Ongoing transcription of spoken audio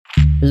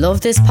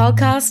Love this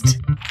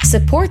podcast?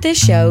 Support this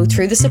show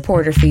through the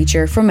supporter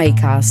feature from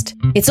Acast.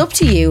 It's up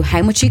to you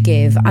how much you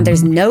give and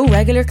there's no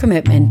regular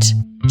commitment.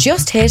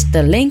 Just hit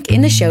the link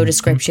in the show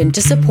description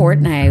to support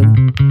now.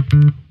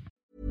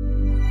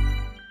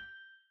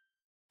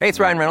 Hey, it's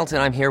Ryan Reynolds,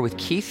 and I'm here with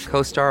Keith,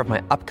 co-star of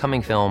my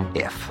upcoming film,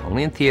 If,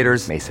 only in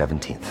theaters May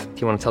 17th.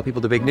 Do you want to tell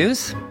people the big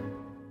news?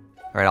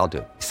 All right, I'll do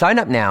it. Sign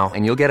up now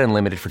and you'll get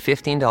unlimited for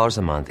 $15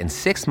 a month and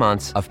 6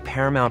 months of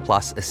Paramount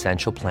Plus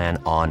Essential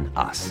Plan on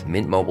us.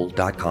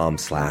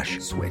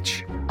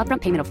 MintMobile.com/switch.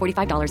 Upfront payment of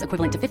 $45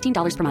 equivalent to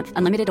 $15 per month.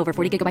 Unlimited over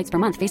 40 gigabytes per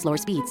month. Face lower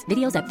speeds.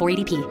 Videos at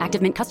 480p.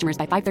 Active Mint customers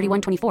by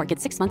 531.24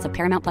 get 6 months of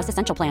Paramount Plus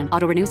Essential Plan.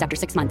 Auto renews after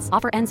 6 months.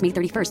 Offer ends May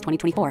 31st,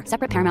 2024.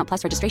 Separate Paramount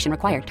Plus registration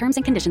required. Terms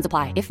and conditions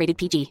apply if rated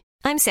PG.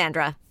 I'm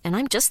Sandra, and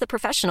I'm just the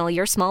professional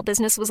your small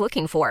business was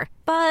looking for.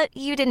 But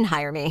you didn't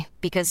hire me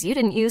because you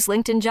didn't use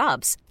LinkedIn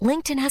Jobs.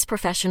 LinkedIn has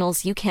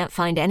professionals you can't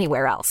find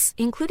anywhere else,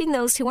 including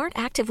those who aren't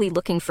actively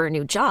looking for a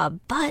new job,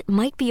 but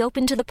might be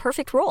open to the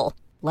perfect role,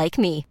 like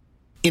me.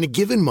 In a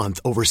given month,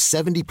 over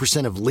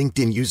 70% of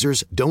LinkedIn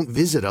users don't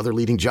visit other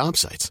leading job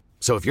sites.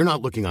 So if you're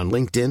not looking on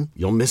LinkedIn,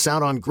 you'll miss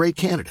out on great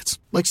candidates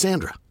like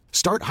Sandra.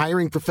 Start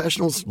hiring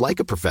professionals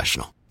like a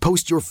professional.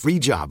 Post your free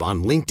job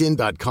on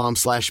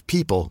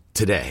linkedin.com/people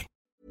today.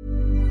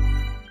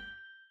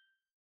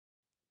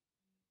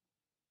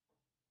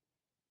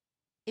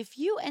 If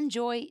you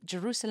enjoy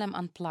Jerusalem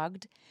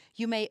Unplugged,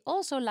 you may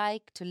also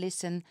like to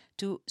listen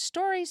to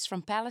Stories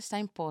from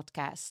Palestine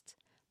podcast.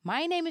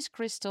 My name is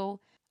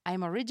Crystal. I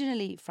am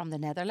originally from the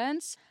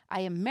Netherlands. I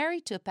am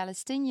married to a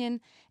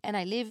Palestinian and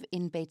I live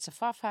in Beit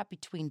Safafa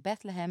between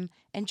Bethlehem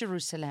and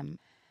Jerusalem.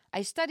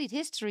 I studied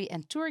history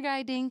and tour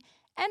guiding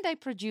and I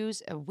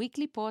produce a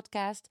weekly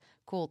podcast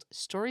called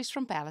Stories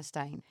from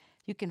Palestine.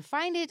 You can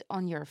find it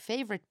on your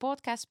favorite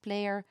podcast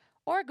player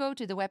or go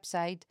to the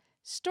website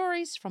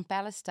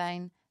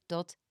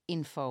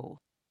storiesfrompalestine.info.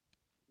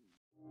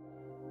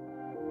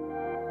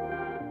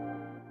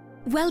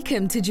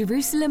 Welcome to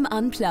Jerusalem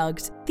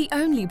Unplugged, the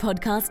only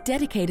podcast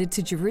dedicated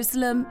to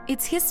Jerusalem,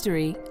 its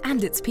history,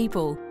 and its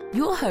people.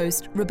 Your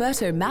host,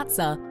 Roberto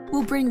Mazza,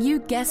 will bring you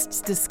guests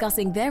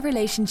discussing their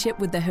relationship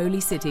with the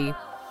Holy City.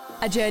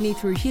 A journey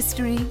through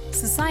history,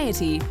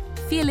 society,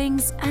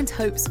 feelings, and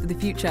hopes for the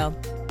future.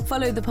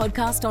 Follow the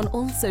podcast on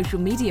all social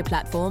media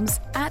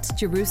platforms at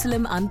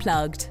Jerusalem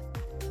Unplugged.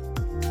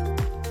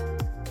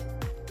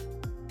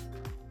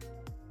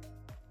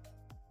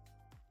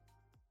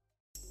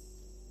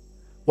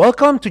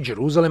 Welcome to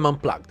Jerusalem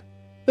Unplugged,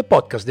 the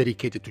podcast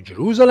dedicated to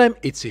Jerusalem,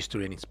 its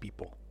history and its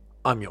people.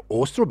 I'm your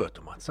host,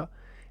 Roberto Mazza,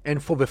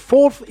 and for the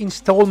fourth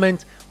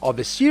installment of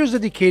a series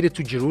dedicated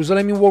to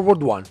Jerusalem in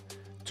World War I,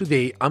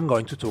 today I'm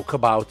going to talk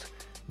about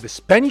the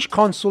Spanish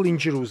consul in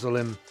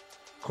Jerusalem,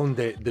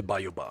 Conde de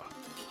Bayobar.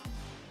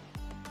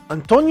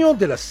 Antonio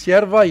de la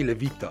Cierva y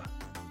Levita,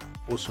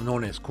 also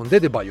known as Conde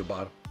de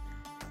Bayobar,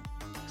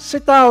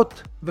 set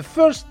out the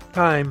first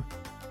time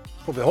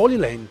for the Holy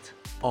Land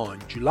on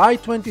July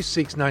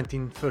 26,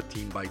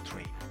 1913 by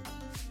train.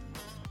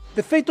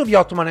 The fate of the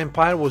Ottoman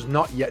Empire was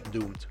not yet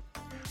doomed.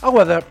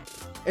 However,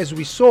 as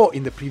we saw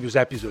in the previous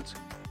episodes,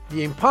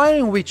 the empire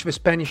in which the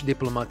Spanish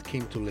diplomat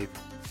came to live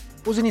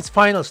was in its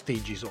final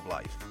stages of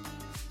life.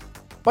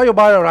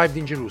 Bayobar arrived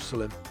in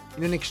Jerusalem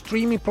in an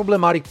extremely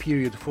problematic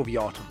period for the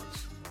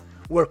Ottomans,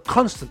 who were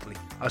constantly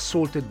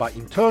assaulted by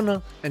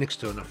internal and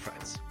external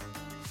threats.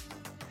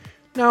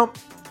 Now,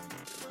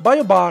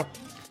 Bayobar,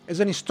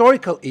 as an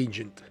historical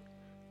agent,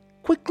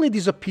 quickly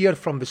disappeared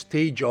from the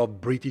stage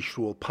of British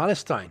rule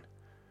Palestine.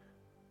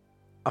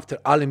 After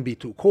Allenby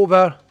took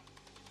over,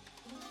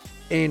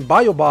 and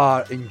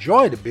Bayobar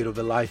enjoyed a bit of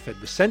a life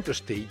at the center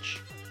stage,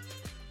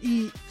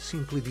 he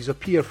simply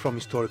disappeared from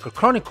historical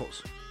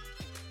chronicles.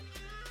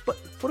 But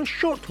for a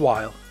short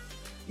while,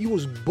 he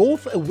was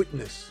both a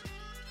witness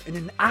and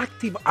an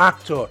active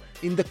actor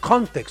in the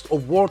context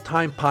of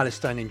wartime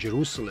Palestine and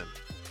Jerusalem.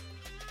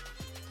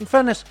 In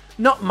fairness,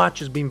 not much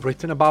has been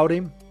written about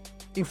him.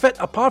 In fact,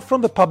 apart from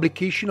the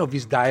publication of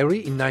his diary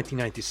in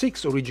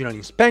 1996, originally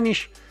in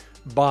Spanish,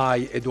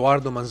 by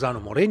Eduardo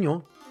Manzano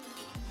Moreno,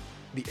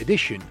 the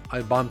edition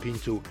I bumped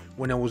into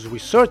when I was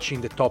researching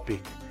the topic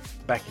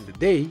back in the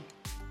day,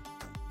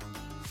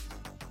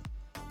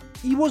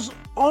 he was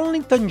only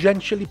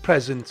tangentially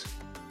present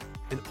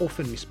and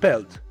often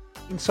misspelled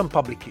in some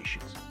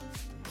publications.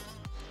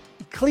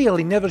 He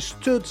clearly never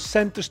stood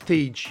center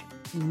stage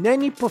in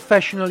any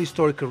professional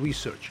historical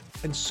research,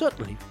 and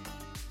certainly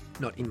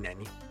not in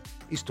any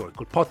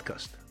historical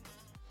podcast.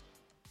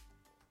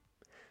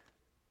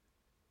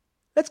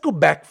 Let's go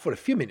back for a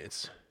few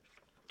minutes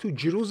to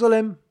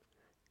Jerusalem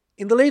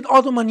in the late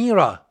Ottoman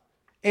era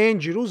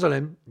and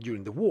Jerusalem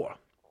during the war.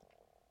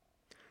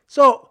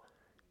 So,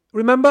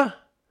 remember,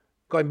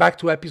 going back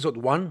to episode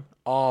 1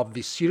 of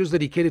this series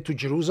dedicated to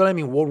Jerusalem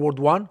in World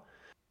War I,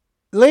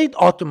 late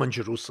Ottoman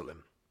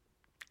Jerusalem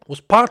was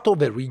part of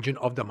the region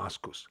of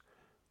Damascus,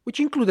 which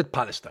included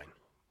Palestine.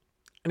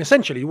 And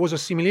essentially it was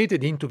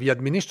assimilated into the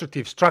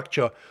administrative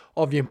structure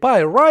of the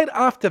empire right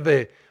after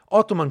the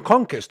Ottoman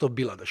conquest of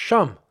Bilad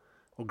al-Sham,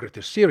 or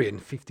Greater Syria, in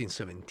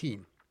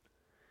 1517.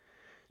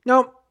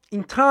 Now,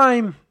 in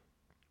time,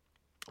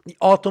 the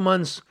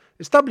Ottomans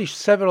established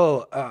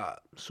several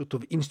sort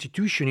of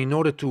institutions in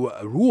order to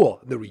rule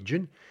the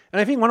region. And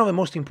I think one of the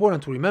most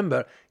important to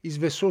remember is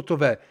the sort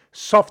of a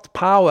soft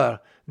power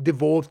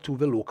devolved to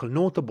the local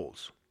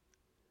notables.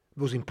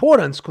 Those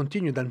importance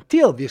continued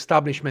until the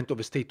establishment of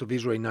the State of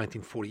Israel in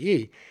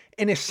 1948,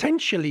 and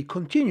essentially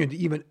continued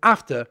even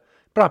after,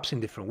 perhaps in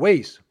different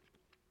ways.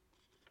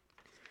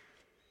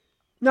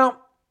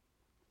 Now,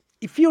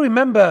 if you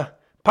remember,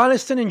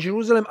 Palestine and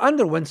Jerusalem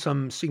underwent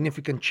some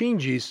significant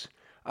changes,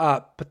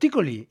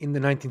 particularly in the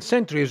 19th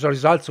century as a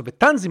result of the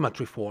Tanzimat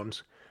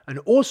reforms, and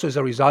also as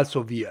a result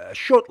of the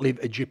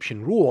short-lived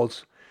Egyptian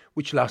rules,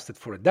 which lasted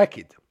for a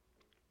decade.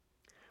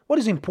 What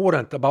is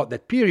important about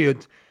that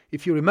period,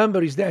 if you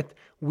remember, is that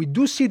we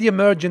do see the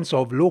emergence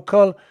of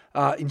local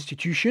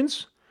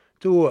institutions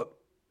to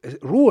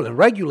rule and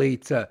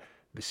regulate the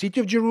city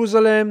of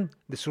Jerusalem,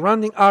 the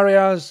surrounding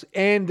areas,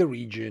 and the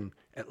region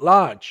at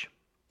large.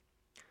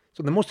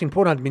 So the most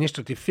important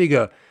administrative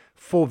figure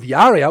for the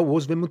area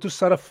was the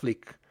Mutussar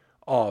Flick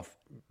of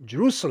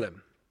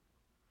Jerusalem,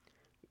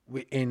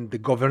 and the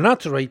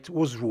governorate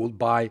was ruled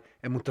by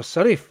a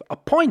Mutasarrif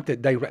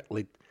appointed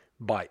directly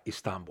by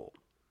Istanbul.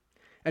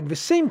 At the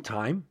same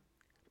time,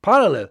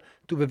 parallel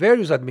to the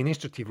various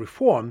administrative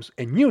reforms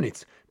and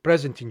units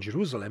present in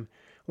Jerusalem,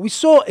 we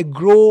saw a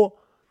growing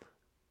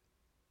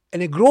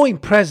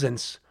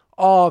presence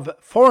of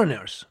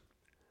foreigners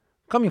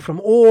coming from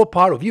all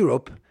parts of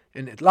Europe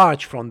and at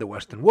large from the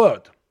Western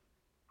world.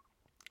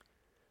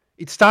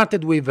 It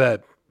started with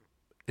an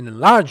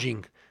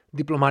enlarging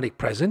diplomatic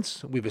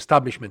presence, with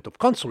establishment of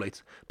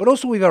consulates, but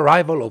also with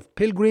arrival of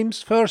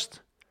pilgrims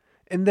first,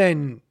 and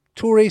then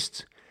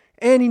tourists,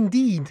 and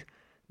indeed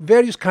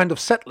various kinds of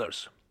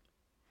settlers.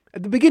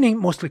 At the beginning,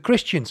 mostly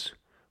Christians,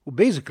 who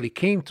basically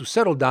came to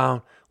settle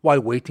down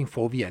while waiting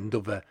for the end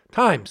of the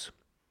times.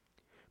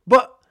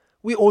 But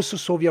we also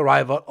saw the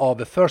arrival of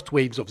the first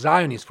waves of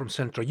Zionists from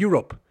Central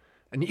Europe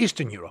and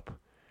Eastern Europe,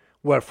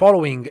 where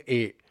following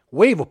a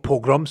wave of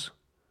pogroms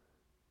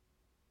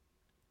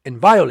and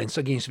violence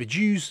against the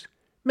Jews,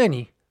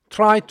 many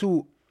tried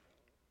to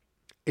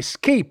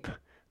escape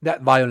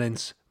that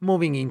violence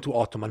moving into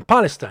Ottoman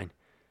Palestine.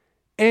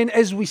 And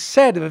as we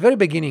said at the very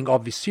beginning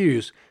of this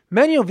series,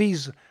 many of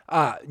these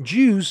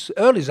Jews,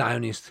 early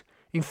Zionists,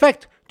 in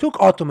fact took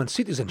Ottoman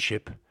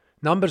citizenship.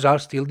 Numbers are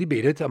still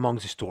debated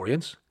amongst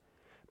historians,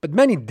 but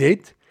many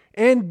did,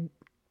 and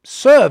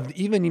served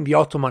even in the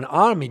Ottoman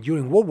army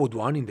during World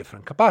War I in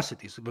different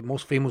capacities. The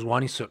most famous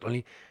one is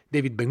certainly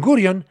David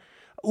Ben-Gurion,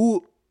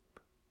 who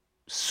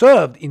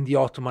served in the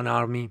Ottoman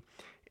army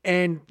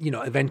and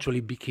eventually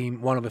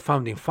became one of the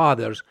founding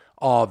fathers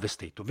of the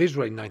State of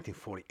Israel in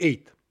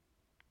 1948.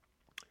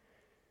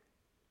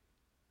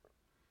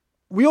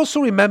 We also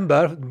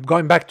remember,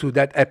 going back to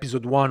that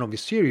episode 1 of the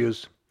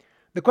series,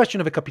 the question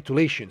of the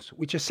capitulations,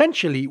 which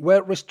essentially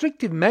were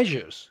restrictive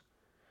measures,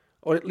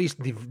 or at least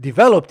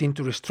developed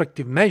into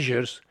restrictive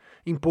measures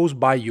imposed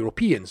by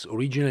Europeans.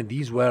 Originally,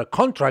 these were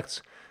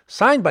contracts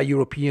signed by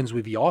Europeans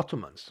with the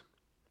Ottomans.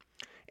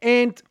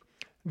 And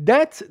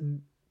that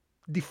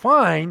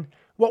defined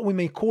what we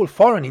may call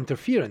foreign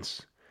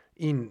interference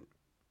in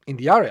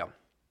the area.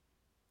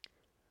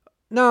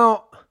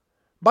 Now,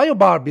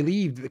 Bayobar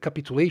believed the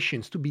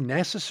capitulations to be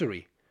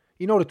necessary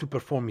in order to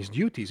perform his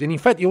duties. And in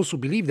fact, he also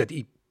believed that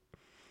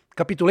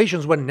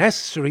capitulations were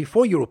necessary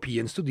for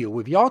Europeans to deal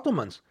with the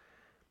Ottomans.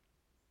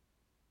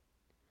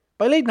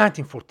 By late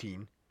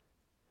 1914,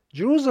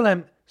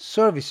 Jerusalem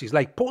services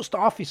like post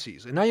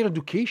offices and higher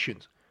education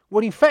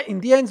were in fact in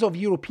the hands of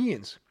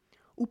Europeans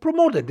who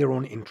promoted their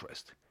own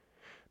interest.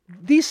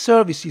 These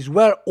services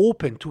were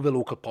open to the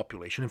local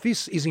population, and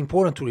this is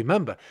important to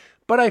remember.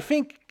 But I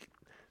think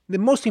the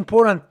most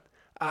important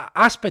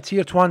aspect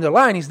here to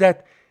underline is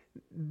that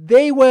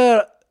they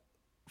were,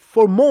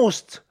 for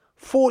most,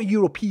 for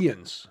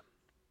Europeans.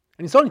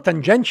 And it's only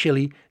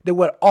tangentially they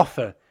were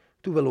offered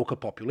to the local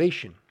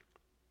population.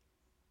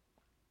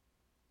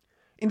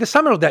 In the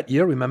summer of that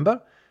year,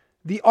 remember,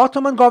 the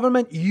Ottoman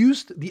government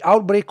used the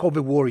outbreak of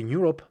a war in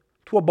Europe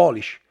to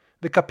abolish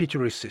the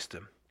capitulary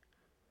system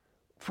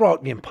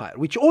throughout the empire,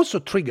 which also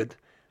triggered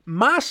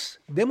mass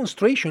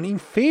demonstration in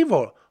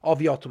favor of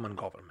the Ottoman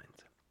government.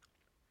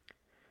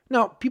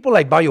 Now, people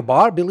like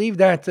Bayobar believe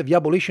that the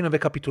abolition of the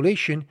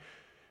capitulation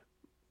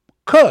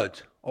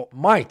could or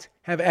might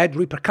have had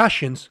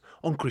repercussions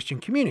on Christian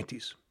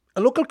communities.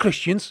 And local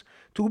Christians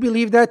too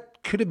believe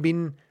that could have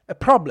been a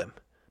problem.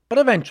 But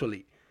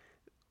eventually,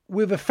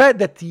 with the fact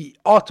that the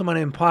Ottoman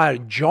Empire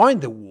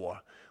joined the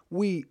war,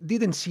 we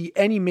didn't see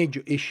any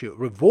major issue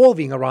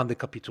revolving around the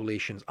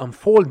capitulations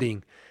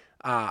unfolding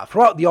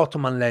throughout the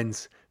Ottoman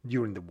lands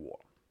during the war.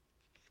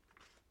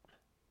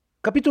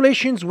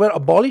 Capitulations were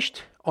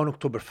abolished on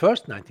October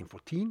 1st,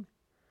 1914,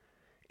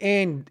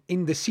 and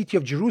in the city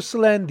of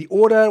Jerusalem, the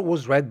order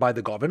was read by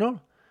the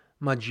governor,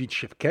 Majid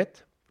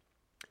Shefket,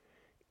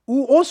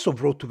 who also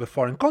wrote to the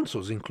foreign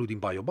consuls, including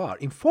Bayobar,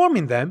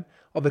 informing them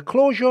of the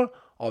closure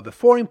of the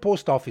foreign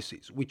post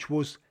offices, which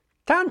was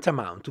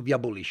tantamount to the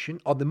abolition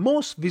of the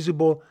most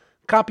visible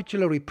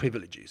capillary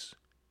privileges.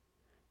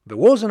 There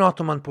was an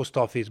Ottoman post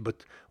office,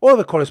 but all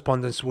the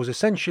correspondence was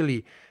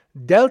essentially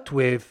dealt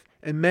with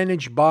and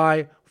managed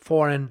by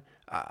foreign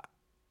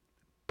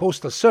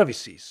postal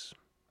services,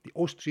 the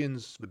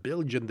Austrians, the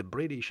Belgian, the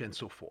British, and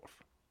so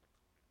forth.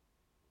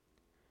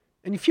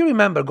 And if you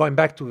remember, going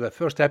back to the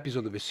first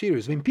episode of the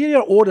series, the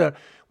imperial order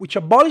which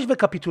abolished the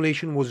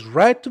capitulation was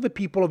read to the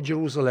people of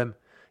Jerusalem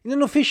in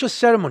an official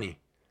ceremony,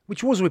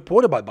 which was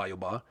reported by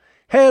Bayobar,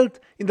 held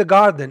in the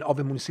garden of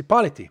the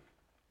municipality.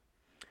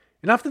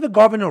 And after the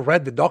governor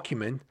read the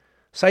document,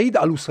 Said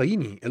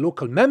al-Husayni, a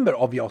local member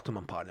of the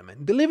Ottoman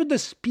parliament, delivered a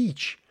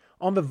speech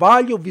on the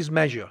value of this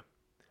measure,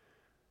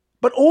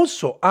 but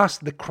also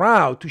asked the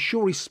crowd to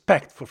show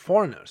respect for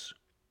foreigners.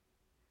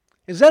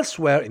 As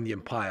elsewhere in the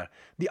empire,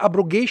 the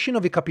abrogation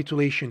of the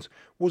capitulations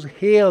was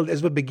hailed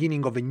as the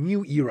beginning of a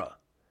new era.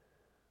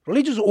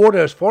 Religious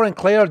orders, foreign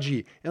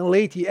clergy, and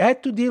laity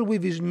had to deal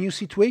with this new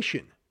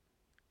situation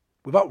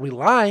without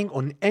relying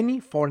on any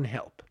foreign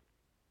help.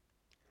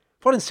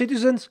 Foreign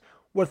citizens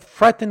were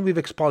threatened with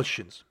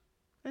expulsions,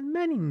 and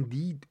many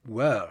indeed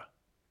were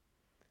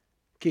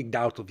kicked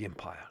out of the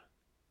empire.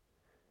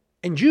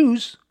 And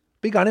Jews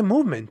began a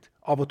movement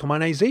of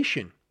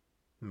Ottomanization.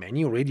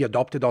 Many already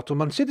adopted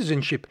Ottoman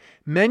citizenship.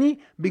 Many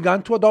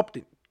began to adopt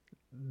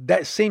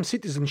that same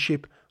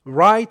citizenship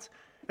right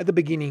at the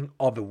beginning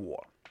of the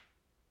war.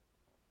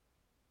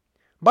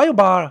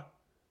 Bayobar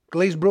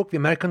Glazebrook, the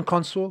American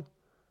consul,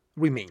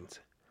 remained,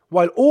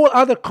 while all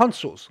other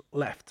consuls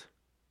left.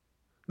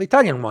 The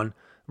Italian one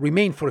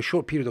remained for a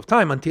short period of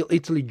time until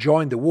Italy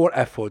joined the war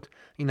effort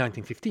in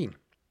 1915.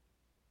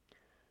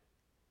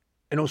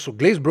 And also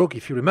Glazebrook,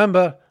 if you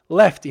remember,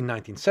 left in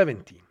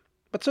 1917.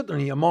 But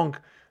certainly among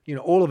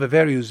all of the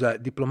various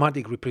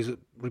diplomatic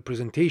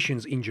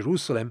representations in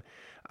Jerusalem,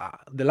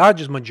 the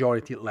largest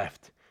majority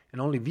left. And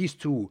only these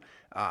two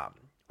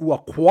who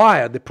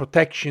acquired the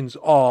protections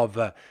of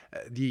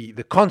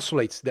the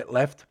consulates that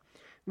left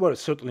were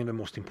certainly the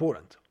most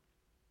important.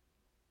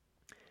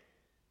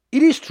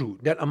 It is true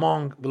that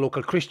among the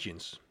local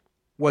Christians,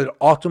 whether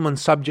Ottoman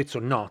subjects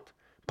or not,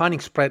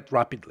 panic spread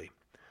rapidly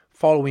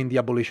following the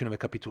abolition of the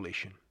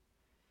capitulation,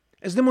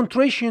 as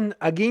demonstration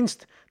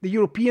against the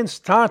Europeans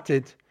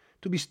started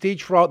to be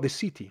staged throughout the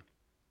city.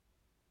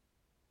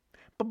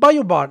 But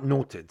Bayobar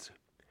noted,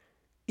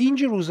 in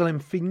Jerusalem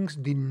things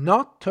did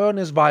not turn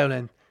as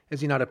violent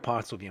as in other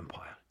parts of the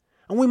empire.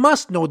 And we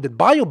must note that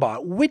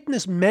Bayobar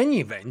witnessed many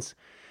events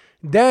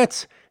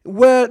that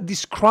were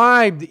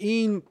described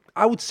in,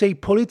 I would say,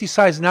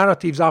 politicized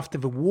narratives after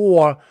the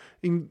war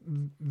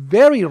in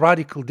very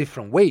radical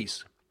different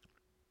ways.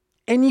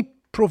 And he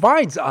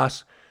provides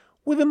us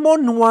with a more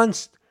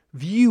nuanced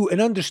view and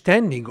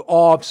understanding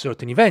of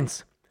certain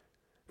events.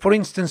 For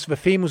instance, the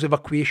famous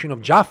evacuation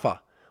of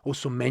Jaffa,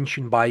 also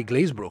mentioned by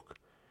Glazebrook,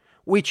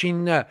 which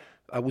in,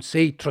 I would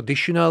say,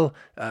 traditional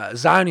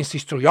Zionist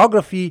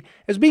historiography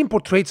has been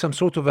portrayed some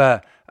sort of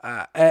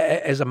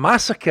as a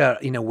massacre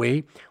in a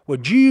way, where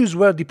Jews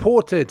were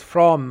deported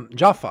from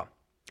Jaffa.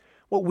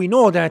 Well, we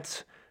know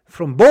that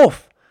from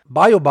both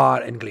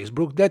Bayobar and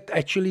Glazebrook that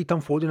actually it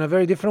unfolded in a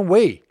very different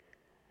way.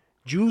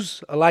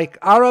 Jews, like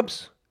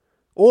Arabs,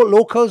 all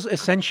locals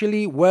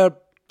essentially were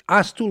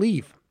asked to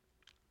leave.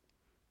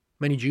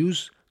 Many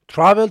Jews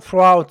traveled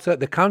throughout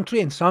the country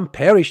and some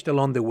perished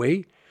along the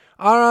way.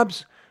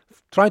 Arabs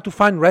tried to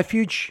find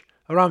refuge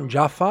around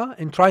Jaffa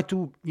and tried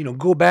to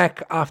go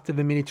back after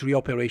the military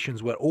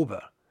operations were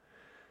over.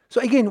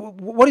 So again,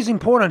 what is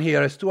important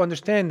here is to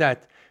understand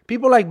that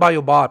people like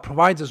Bayobar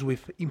provides us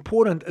with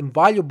important and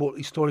valuable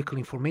historical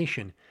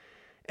information,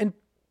 and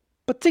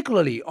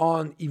particularly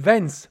on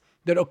events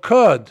that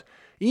occurred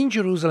in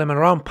Jerusalem and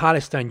around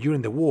Palestine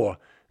during the war,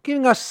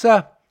 giving us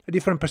a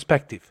different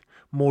perspective,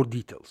 more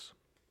details.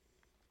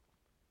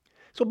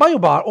 So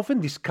Bayobar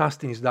often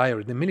discussed in his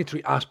diary the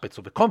military aspects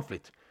of the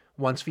conflict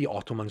once the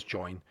Ottomans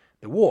joined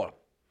the war.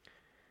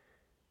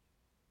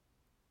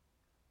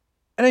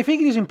 And I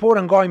think it is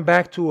important going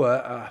back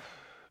to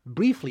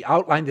briefly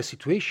outline the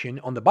situation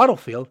on the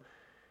battlefield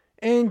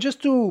and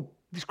just to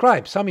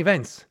describe some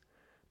events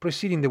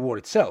preceding the war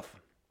itself.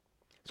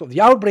 So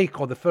the outbreak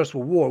of the First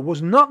World War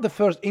was not the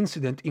first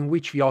incident in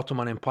which the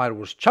Ottoman Empire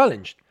was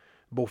challenged,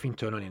 both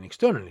internally and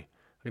externally.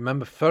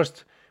 Remember,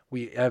 first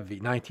we have the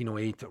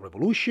 1908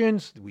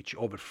 revolutions, which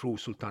overthrew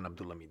Sultan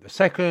Abdulhamid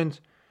II.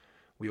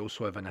 We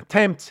also have an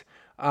attempt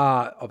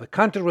of the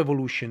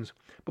counter-revolutions.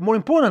 But more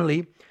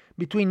importantly,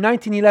 between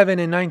 1911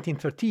 and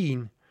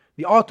 1913,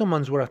 the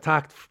Ottomans were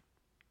attacked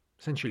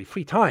essentially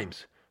 3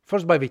 times.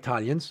 First by the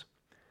Italians,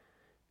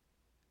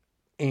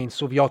 and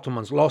so the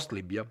Ottomans lost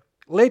Libya.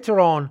 Later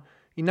on,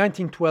 in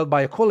 1912,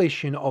 by a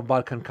coalition of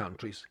Balkan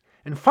countries.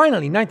 And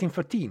finally, in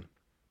 1913,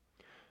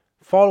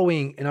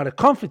 following another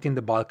conflict in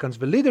the Balkans,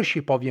 the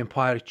leadership of the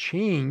empire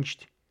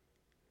changed,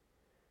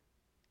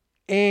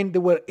 and they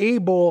were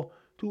able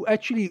to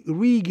actually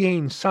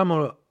regain some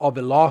of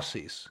the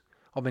losses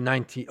of the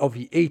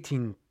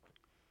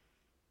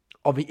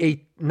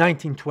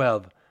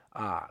 1912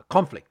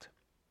 conflict.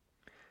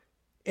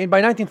 And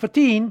by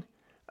 1913,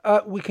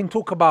 we can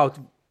talk about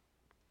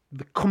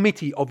the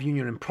Committee of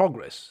Union and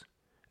Progress,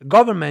 a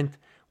government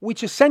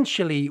which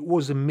essentially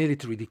was a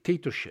military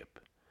dictatorship,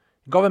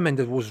 a government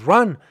that was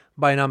run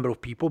by a number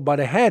of people, but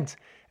it had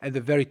at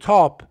the very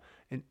top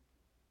a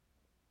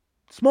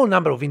small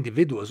number of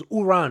individuals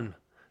who ran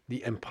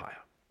the empire.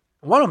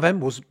 One of them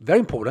was very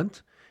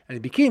important, and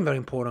it became very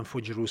important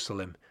for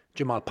Jerusalem,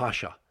 Jamal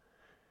Pasha,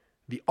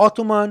 the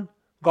Ottoman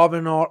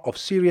governor of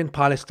Syria and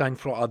Palestine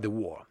throughout the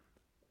war,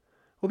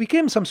 who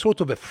became some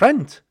sort of a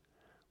friend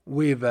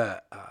with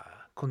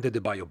Condé de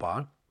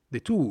Bayobar. The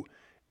two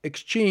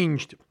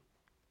exchanged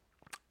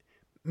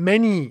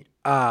many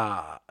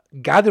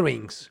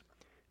gatherings.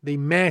 They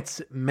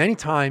met many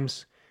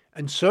times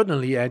and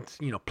certainly had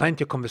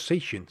plenty of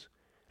conversations.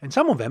 And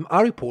some of them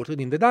are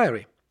reported in the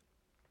diary.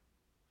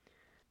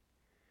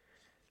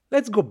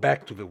 Let's go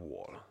back to the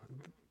war,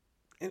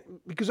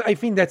 because I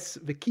think that's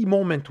the key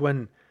moment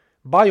when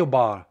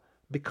Bayobar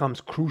becomes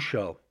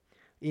crucial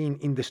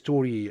in the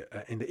story,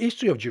 in the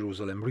history of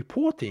Jerusalem,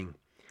 reporting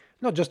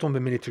not just on the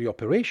military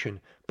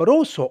operation, but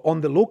also on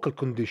the local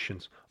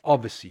conditions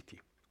of the city.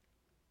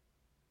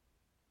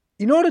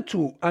 In order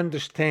to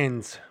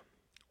understand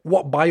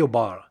what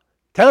Bayobar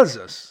tells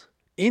us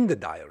in the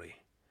diary,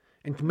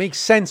 and to make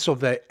sense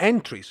of the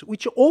entries,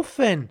 which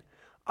often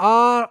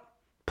are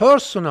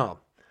personal,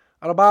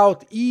 are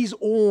about his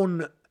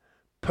own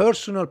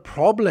personal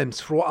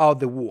problems throughout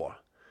the war,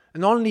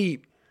 and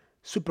only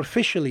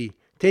superficially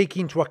take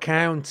into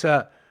account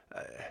the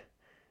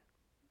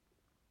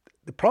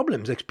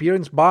problems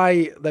experienced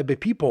by the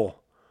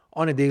people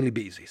on a daily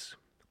basis.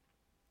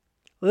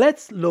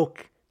 Let's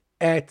look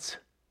at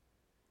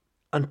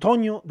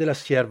Antonio della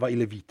Sierva y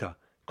Levita,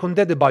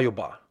 Condé de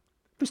Bayobar,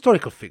 the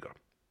historical figure.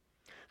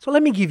 So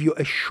let me give you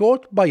a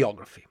short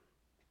biography.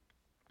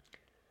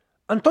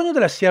 Antonio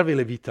della Sierva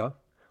y Levita,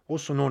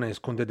 also known as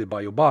Condé de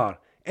Bayobar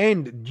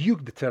and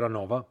Duke de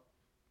Terranova,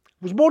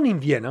 was born in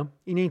Vienna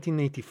in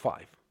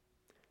 1885.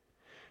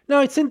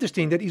 Now it's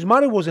interesting that his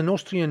mother was an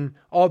Austrian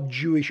of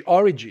Jewish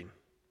origin.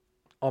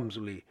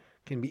 Obviously,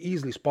 can be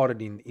easily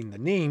spotted in the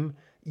name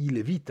y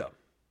Levita.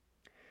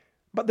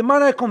 But the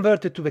mother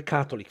converted to the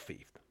Catholic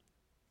faith.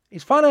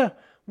 His father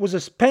was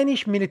a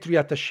Spanish military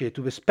attaché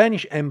to the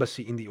Spanish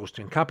embassy in the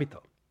Austrian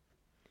capital.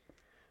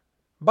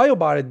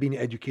 Bayobar had been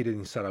educated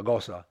in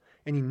Saragossa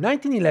and in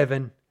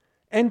 1911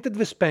 entered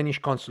the Spanish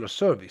consular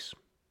service,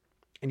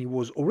 and he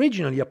was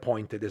originally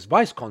appointed as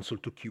vice-consul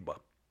to Cuba.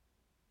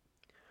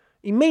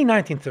 In May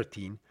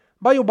 1913,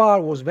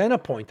 Bayobar was then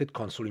appointed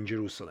consul in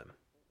Jerusalem.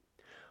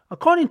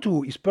 According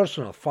to his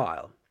personal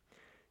file,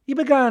 he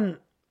began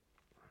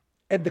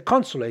at the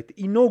consulate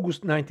in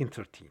August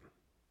 1913,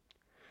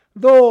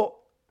 though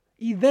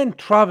he then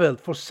traveled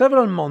for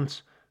several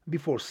months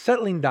before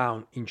settling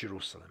down in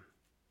Jerusalem,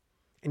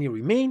 and he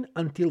remained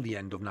until the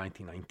end of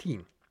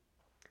 1919.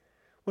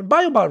 When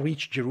Bayobar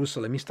reached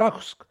Jerusalem, his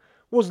task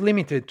was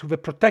limited to the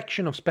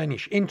protection of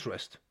Spanish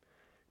interests,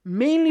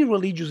 mainly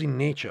religious in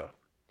nature,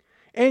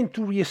 and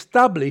to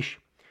re-establish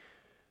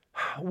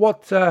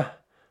what,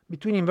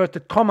 between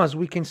inverted commas,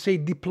 we can say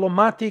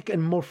diplomatic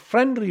and more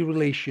friendly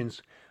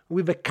relations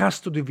with the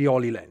custody of the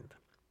Holy Land.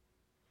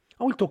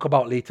 I will talk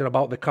about later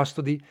about the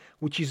custody,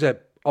 which is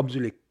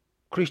obviously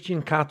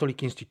Christian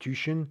Catholic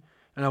institution,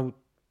 and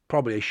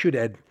I should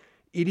add,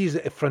 it is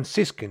a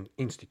Franciscan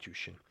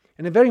institution,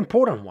 and a very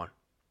important one.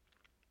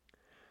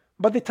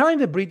 By the time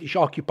the British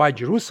occupied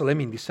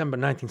Jerusalem in December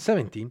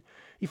 1917,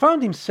 he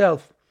found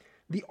himself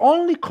the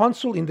only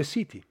consul in the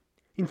city.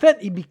 In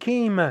fact, he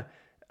became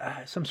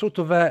some sort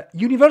of a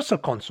universal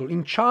consul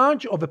in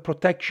charge of the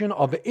protection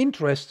of the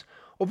interests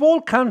of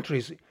all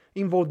countries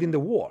involved in the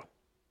war.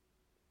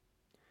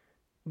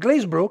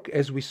 Glazebrook,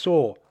 as we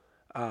saw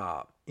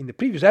in the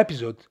previous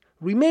episode,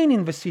 remained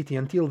in the city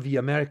until the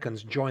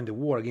Americans joined the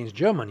war against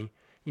Germany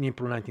in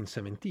April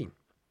 1917.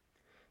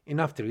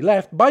 And after he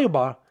left,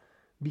 Bayobar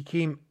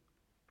became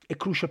a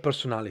crucial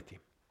personality.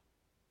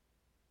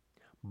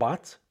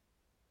 But,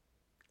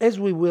 as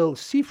we will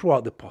see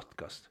throughout the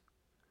podcast,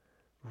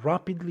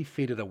 rapidly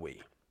faded away.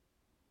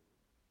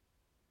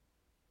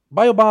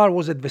 Bayobar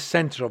was at the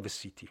center of the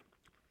city.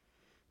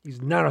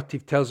 His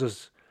narrative tells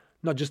us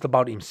not just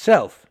about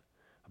himself,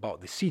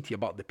 about the city,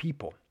 about the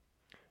people.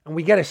 And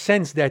we get a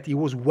sense that he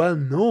was well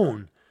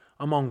known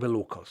among the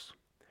locals.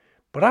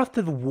 But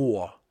after the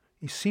war,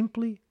 he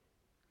simply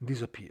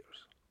disappears.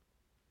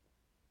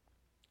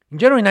 In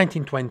January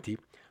 1920,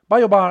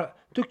 Bayobar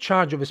took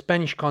charge of a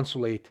Spanish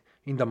consulate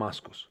in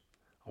Damascus.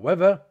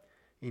 However,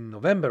 in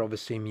November of the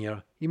same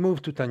year, he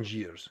moved to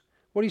Tangiers,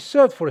 where he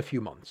served for a few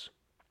months.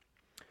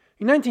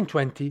 In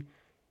 1920,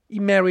 he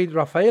married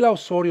Rafaela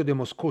Osorio de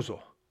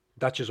Moscoso,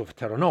 Duchess of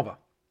Terranova.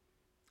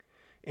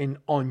 And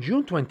on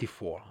June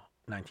 24,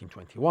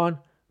 1921,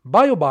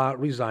 Bayobar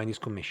resigned his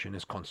commission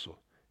as consul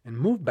and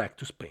moved back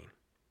to Spain.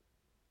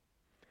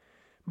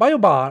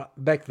 Bayobar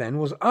back then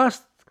was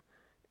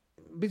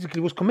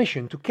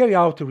commissioned to carry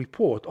out a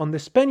report on the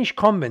Spanish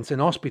convents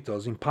and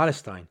hospitals in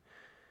Palestine.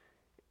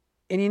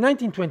 And in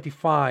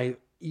 1925,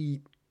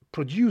 he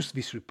produced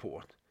this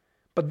report,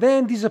 but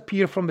then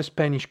disappeared from the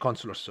Spanish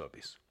consular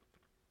service.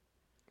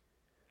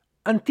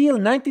 Until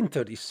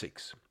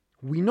 1936,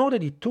 we know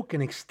that he took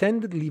an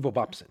extended leave of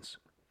absence,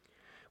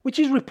 which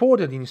is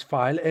reported in his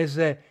file as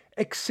a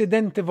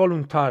excedente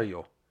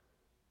voluntario,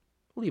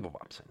 leave of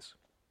absence.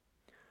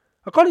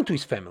 According to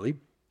his family,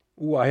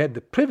 who I had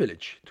the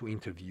privilege to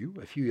interview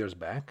a few years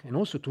back, and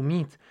also to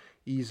meet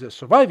his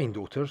surviving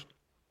daughters,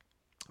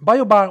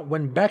 Bayo Bar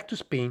went back to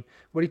Spain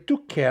where he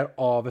took care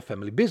of a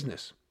family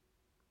business.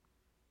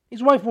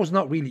 His wife was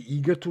not really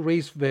eager to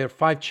raise their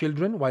 5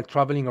 children while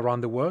traveling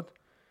around the world,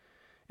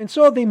 and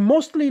so they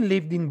mostly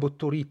lived in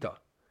Botorita,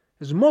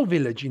 a small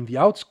village in the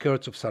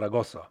outskirts of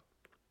Saragossa,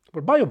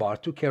 where Bayo Bar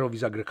took care of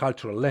his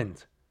agricultural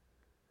land.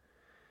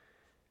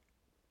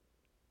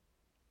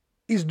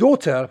 His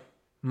daughter,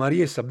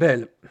 Maria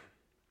Isabel,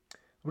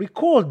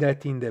 recalled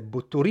that in the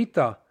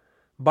Botorita,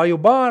 Bayo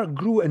Bar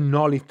grew an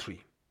olive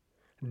tree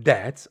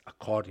that,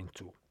 according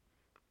to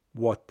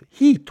what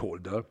he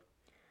told her,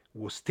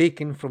 was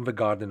taken from the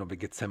Garden of the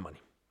Gethsemane.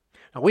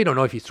 Now, we don't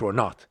know if it's true or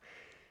not,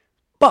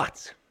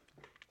 but,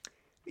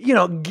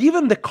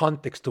 given the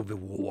context of the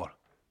war,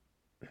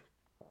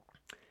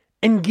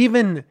 and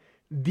given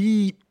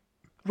the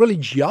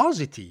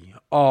religiosity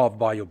of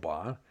Bayo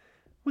Bar,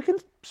 we can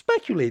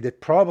speculate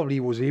that probably he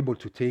was able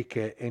to take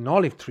an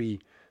olive tree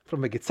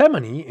from the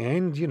Gethsemane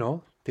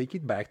and, take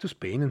it back to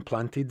Spain and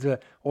plant it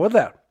over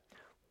there.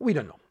 We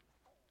don't know.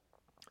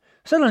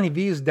 Certainly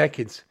these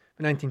decades,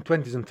 the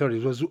 1920s and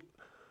 30s, was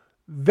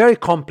very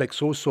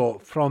complex also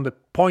from the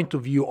point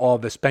of view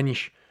of the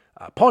Spanish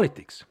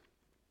politics.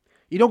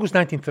 In August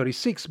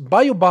 1936,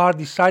 Bayo Bar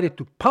decided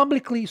to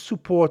publicly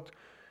support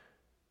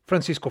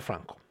Francisco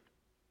Franco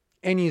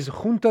and his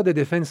Junta de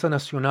Defensa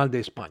Nacional de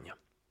España.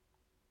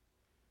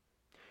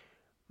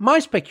 My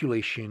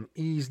speculation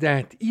is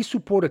that he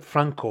supported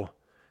Franco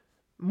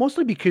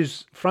mostly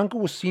because Franco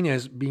was seen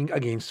as being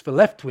against the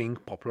left-wing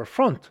Popular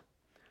Front,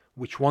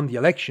 which won the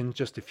election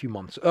just a few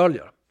months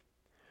earlier.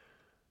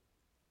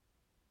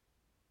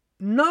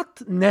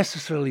 Not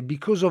necessarily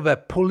because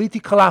of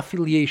political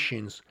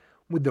affiliations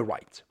with the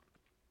right.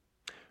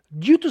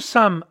 Due to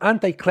some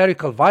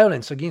anti-clerical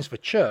violence against the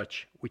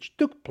church, which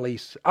took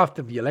place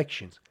after the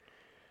elections,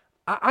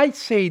 I'd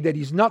say that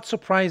it's not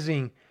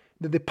surprising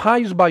that the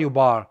pious Bayo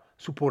Bar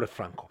supported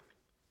Franco.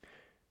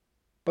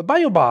 But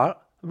Bayo Bar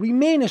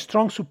remained a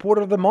strong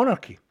supporter of the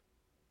monarchy,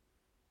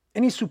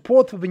 and his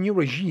support for the new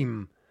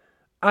regime,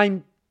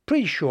 I'm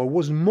pretty sure,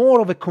 was more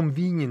of a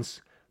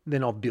convenience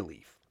than of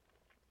belief.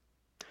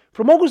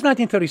 From August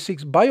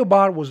 1936, Bayo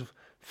Bar was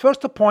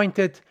first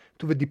appointed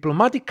to the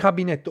diplomatic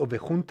cabinet of the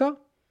junta,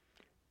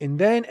 and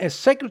then as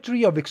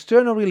Secretary of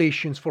External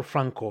Relations for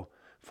Franco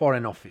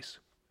Foreign Office.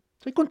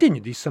 So he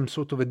continued this some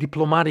sort of a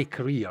diplomatic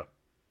career.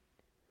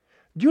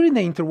 During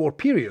the interwar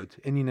period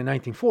and in the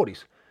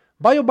 1940s,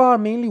 Bayo Bar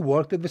mainly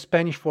worked at the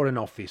Spanish Foreign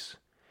Office,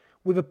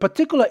 with a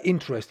particular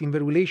interest in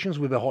the relations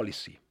with the Holy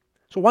See.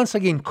 So once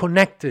again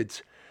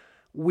connected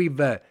with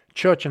the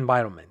church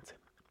environment.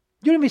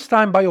 During this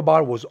time, Bayo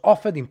Bar was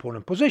offered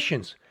important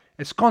positions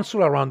as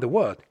consul around the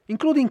world,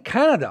 including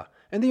Canada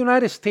and the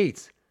United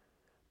States,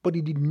 but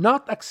he did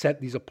not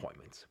accept these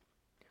appointments.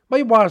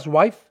 Bayo Bar's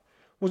wife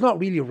was not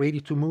really ready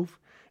to move,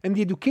 and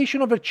the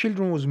education of her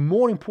children was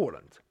more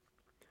important.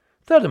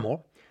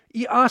 Furthermore,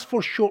 he asked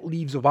for short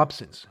leaves of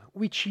absence,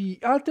 which he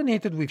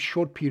alternated with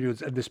short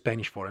periods at the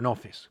Spanish Foreign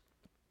Office.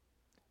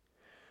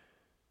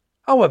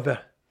 However,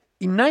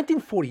 in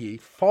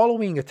 1948,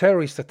 following a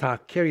terrorist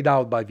attack carried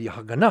out by the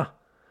Haganah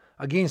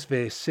against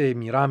the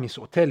Semiramis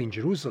Hotel in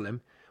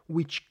Jerusalem,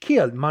 which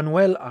killed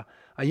Manuel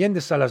Allende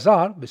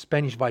Salazar, the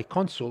Spanish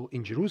vice-consul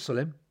in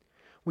Jerusalem,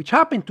 which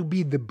happened to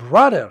be the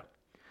brother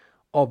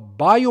of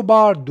Bayo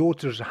Bar's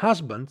daughter's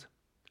husband,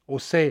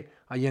 Jose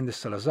Allende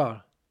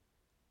Salazar,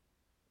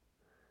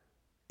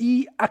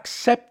 he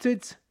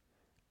accepted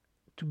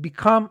to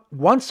become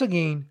once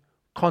again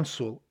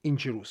consul in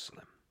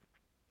Jerusalem.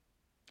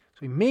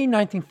 So in May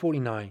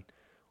 1949,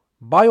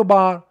 Bayo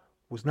Bar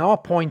was now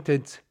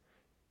appointed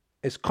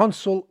as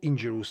consul in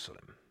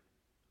Jerusalem,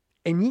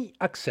 and he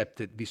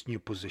accepted this new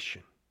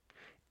position,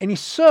 and he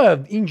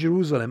served in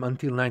Jerusalem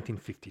until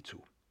 1952.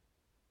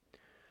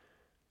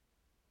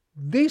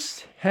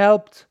 This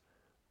helped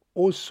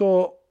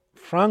also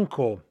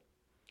Franco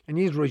and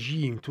his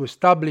regime to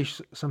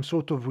establish some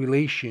sort of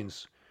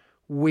relations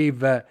with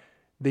the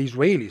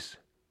Israelis.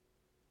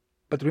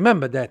 But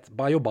remember that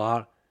Bayo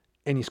Bar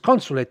and his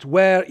consulate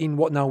were in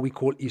what now we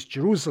call East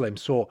Jerusalem,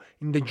 so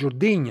in the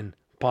Jordanian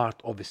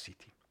part of the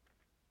city.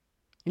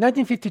 In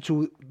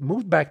 1952,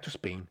 moved back to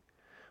Spain,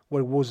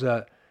 where he was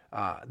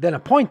then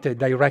appointed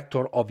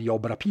director of the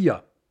Obra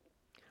Pia,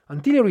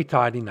 until he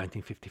retired in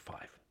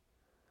 1955.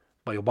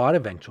 Bayo Bar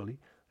eventually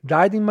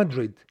died in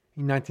Madrid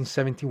in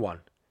 1971,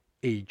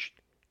 aged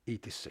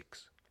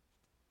 86.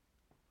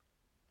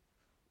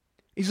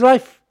 His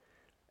life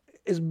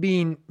has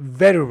been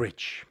very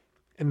rich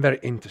and very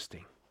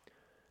interesting.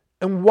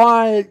 And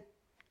while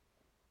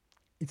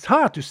it's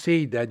hard to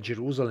say that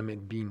Jerusalem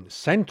had been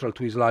central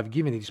to his life,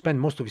 given that he spent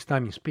most of his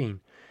time in Spain,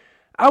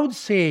 I would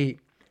say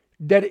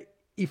that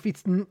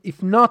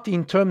if not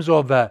in terms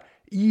of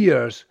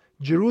years,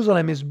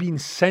 Jerusalem has been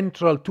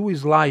central to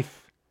his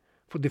life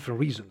for different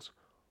reasons.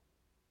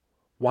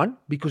 One,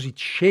 because it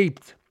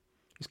shaped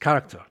his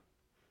character.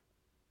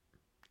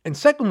 And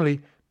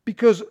secondly,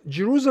 because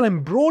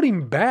Jerusalem brought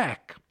him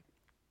back.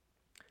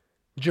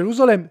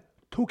 Jerusalem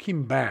took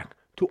him back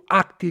to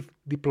active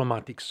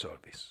diplomatic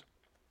service.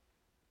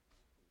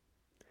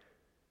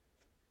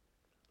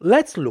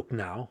 Let's look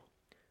now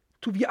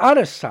to the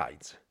other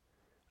sides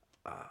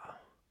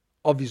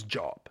of his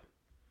job.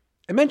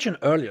 I mentioned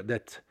earlier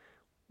that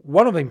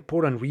one of the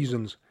important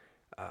reasons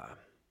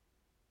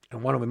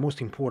and one of the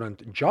most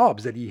important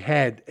jobs that he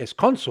had as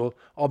consul,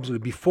 obviously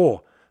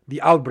before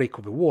the outbreak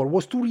of the war,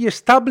 was to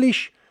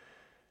reestablish,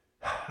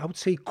 I would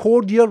say,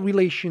 cordial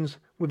relations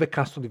with the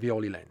custody of the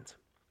Holy Land.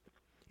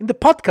 In the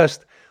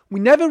podcast, we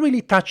never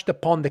really touched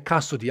upon the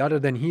custody other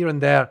than here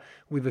and there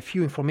with a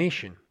few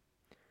information.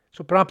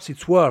 So perhaps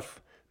it's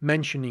worth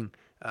mentioning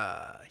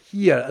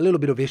here a little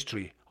bit of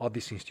history of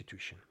this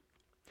institution.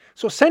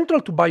 So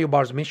central to Bayo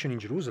Bar's mission in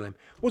Jerusalem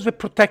was the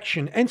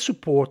protection and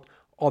support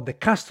of the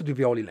custody of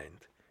the Holy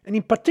Land, and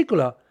in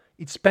particular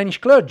its Spanish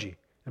clergy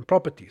and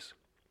properties.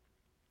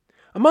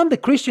 Among the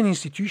Christian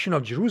institutions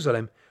of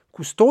Jerusalem,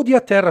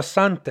 Custodia Terra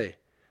Sante,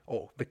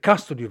 or the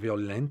custody of the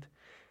Holy Land,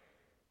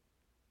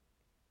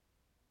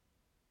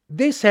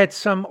 this had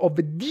some of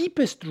the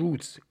deepest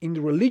roots in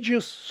the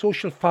religious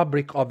social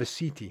fabric of the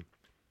city.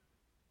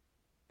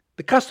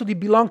 The custody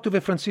belonged to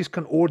the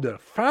Franciscan order,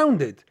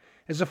 founded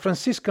as a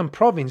Franciscan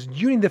province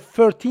during the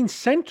 13th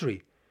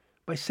century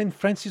by St.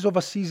 Francis of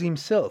Assisi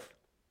himself.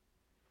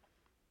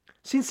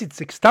 Since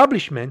its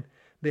establishment,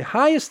 the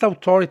highest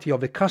authority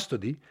of the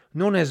custody,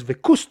 known as the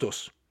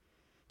custos,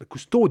 the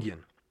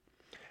custodian,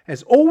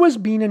 has always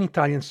been an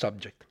Italian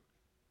subject.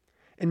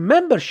 And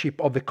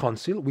membership of the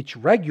council, which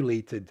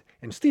regulated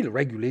and still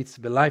regulates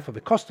the life of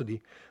the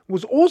custody,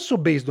 was also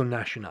based on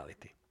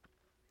nationality.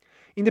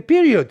 In the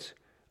period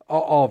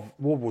of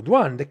World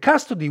War I, the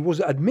custody was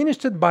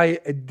administered by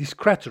a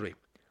discretory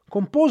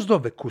composed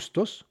of the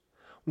custos,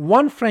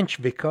 one French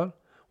vicar,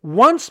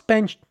 one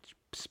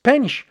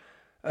Spanish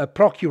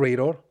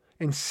procurator,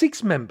 and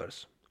 6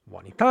 members,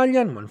 one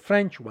Italian, one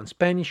French, one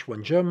Spanish,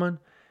 one German,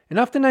 and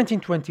after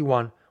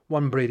 1921,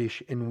 one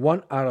British and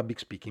one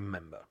Arabic-speaking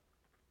member.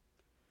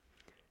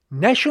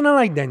 National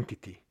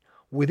identity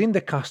within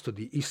the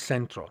custody is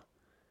central.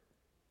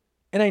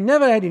 And I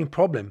never had any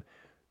problem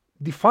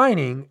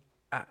defining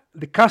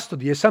the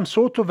custody as some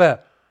sort of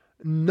a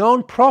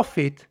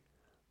non-profit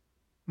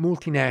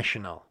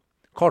multinational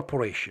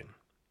corporation,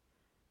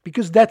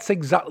 because that's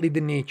exactly the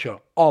nature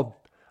of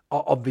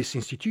this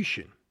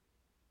institution.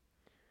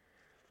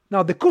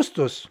 Now, the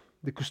custos,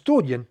 the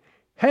custodian,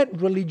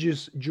 had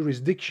religious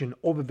jurisdiction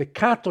over the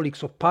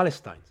Catholics of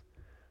Palestine,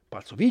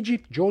 parts of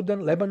Egypt,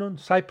 Jordan, Lebanon,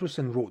 Cyprus,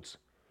 and Rhodes,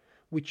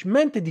 which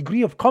meant a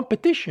degree of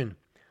competition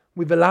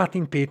with the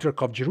Latin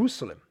Patriarch of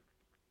Jerusalem.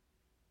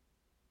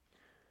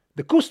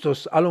 The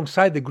custos,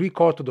 alongside the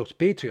Greek Orthodox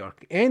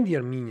Patriarch and the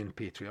Armenian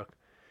Patriarch,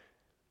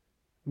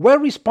 were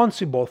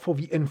responsible for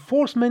the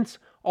enforcement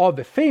of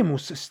the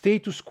famous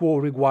status quo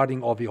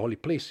regarding all the holy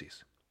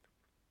places.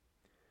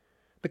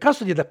 The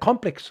custody had a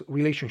complex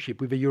relationship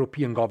with the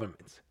European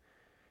governments,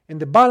 and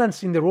the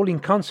balance in the ruling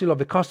council of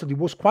the custody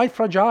was quite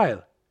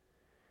fragile,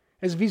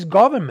 as these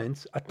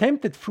governments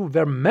attempted through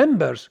their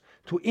members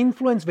to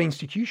influence the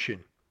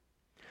institution.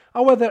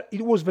 However,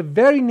 it was the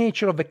very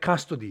nature of the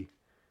custody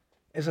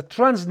as a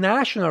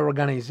transnational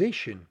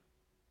organization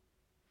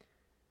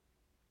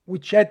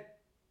which had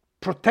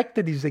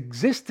protected its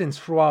existence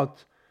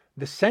throughout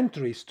the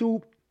centuries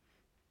to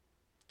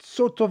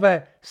sort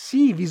of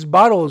see these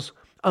battles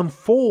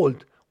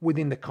unfold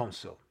within the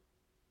council.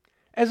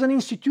 As an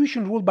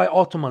institution ruled by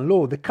Ottoman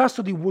law, the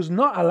custody was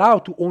not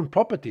allowed to own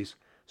properties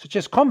such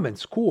as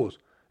convents, schools,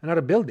 and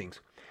other buildings.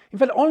 In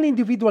fact, only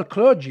individual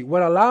clergy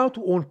were allowed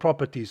to own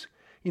properties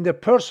in their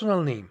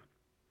personal name,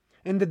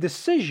 and the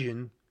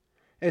decision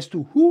as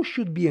to who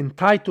should be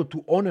entitled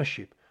to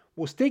ownership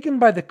was taken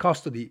by the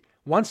custody,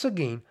 once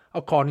again,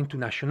 according to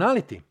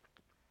nationality.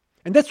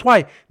 And that's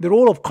why the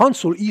role of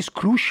consul is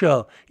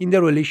crucial in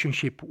their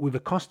relationship with the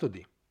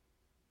custody.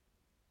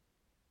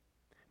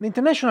 The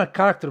international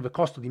character of the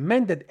custody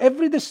meant that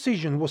every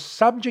decision was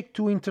subject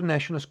to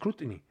international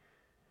scrutiny.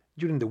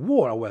 During the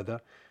war,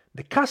 however,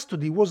 the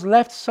custody was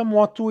left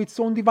somewhat to its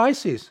own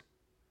devices,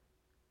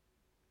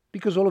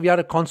 because all of the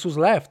other consuls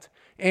left.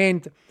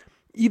 And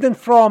even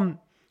from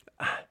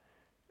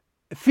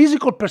a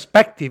physical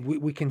perspective,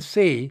 we can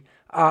say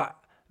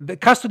the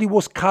custody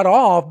was cut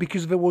off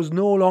because there was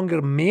no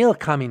longer mail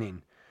coming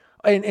in.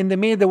 And the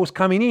mail that was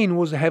coming in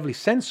was heavily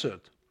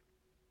censored.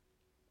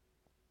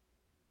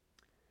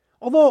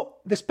 Although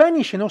the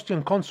Spanish and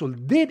Austrian consul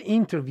did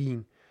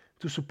intervene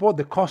to support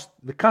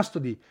the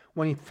custody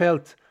when it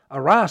felt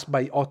harassed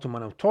by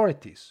Ottoman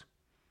authorities,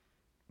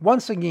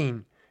 once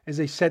again, as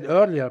I said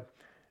earlier,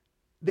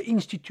 the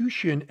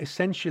institution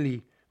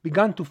essentially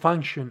began to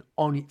function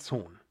on its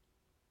own.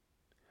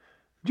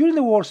 During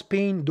the war,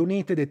 Spain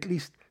donated at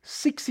least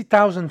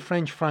 60,000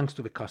 French francs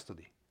to the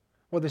custody,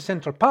 while the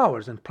Central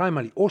Powers, and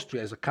primarily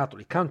Austria as a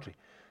Catholic country,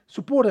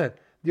 supported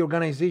the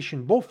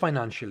organization both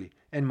financially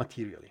and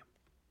materially.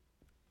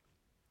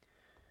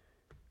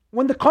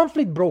 When the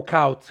conflict broke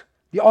out,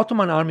 the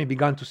Ottoman army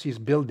began to seize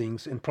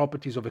buildings and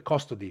properties of the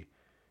custody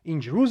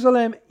in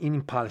Jerusalem and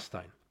in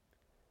Palestine.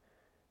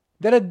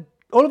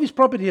 All of his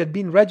property had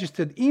been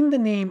registered in the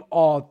name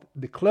of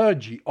the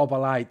clergy of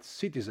Allied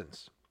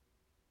citizens.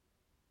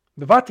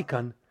 The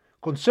Vatican,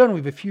 concerned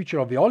with the future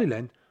of the Holy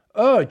Land,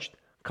 urged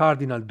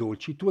Cardinal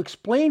Dolci to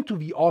explain to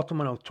the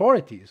Ottoman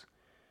authorities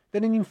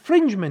that an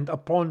infringement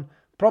upon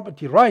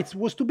property rights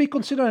was to be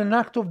considered an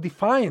act of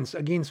defiance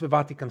against the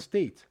Vatican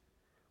State,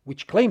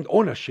 which claimed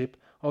ownership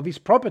of his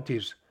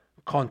properties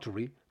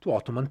contrary to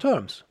Ottoman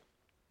terms.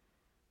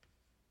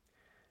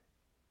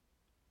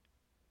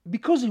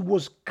 Because it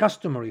was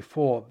customary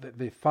for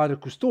the Father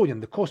Custodian,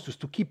 the Custos,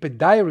 to keep a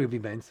diary of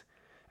events,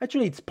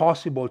 actually it's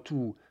possible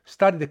to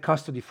study the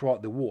custody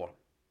throughout the war.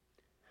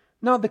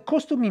 Now, the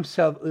Custodian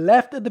himself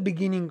left at the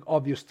beginning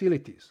of the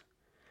hostilities,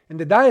 and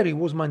the diary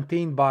was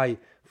maintained by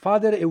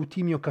Father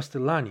Eutimio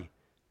Castellani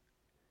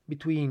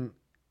between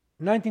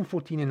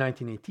 1914 and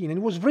 1918, and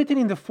it was written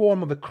in the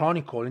form of a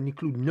chronicle and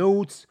include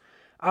notes,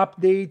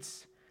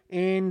 updates,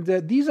 and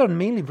these are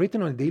mainly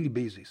written on a daily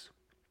basis.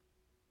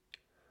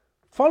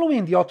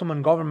 Following the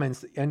Ottoman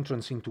government's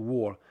entrance into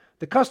war,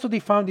 the custody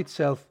found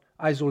itself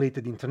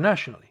isolated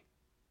internationally.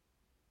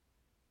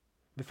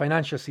 The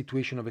financial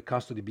situation of the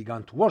custody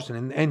began to worsen,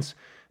 and hence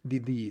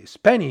the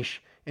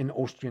Spanish and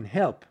Austrian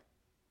help.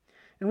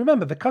 And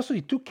remember, the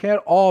custody took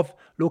care of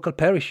local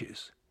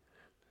parishes.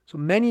 So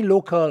many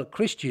local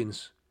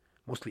Christians,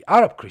 mostly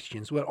Arab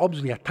Christians, were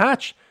obviously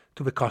attached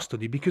to the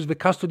custody because the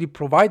custody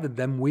provided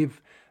them with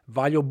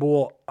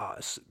valuable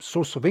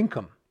source of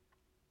income.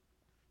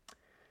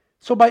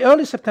 So by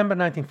early September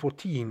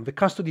 1914, the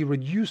custody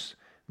reduced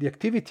the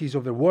activities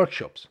of their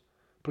workshops,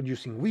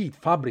 producing wheat,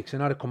 fabrics,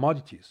 and other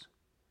commodities,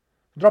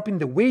 dropping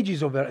the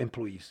wages of their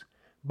employees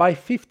by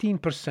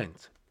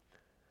 15%.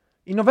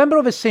 In November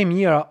of the same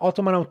year,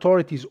 Ottoman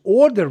authorities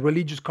ordered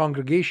religious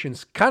congregations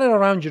scattered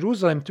around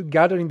Jerusalem to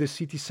gather in the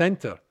city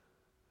center.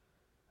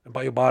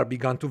 Bayobar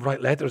began to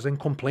write letters and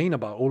complain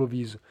about all of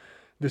these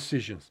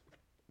decisions.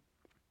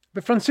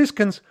 The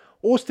Franciscans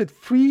hosted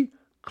 3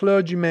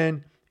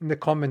 clergymen in the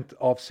convent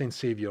of St.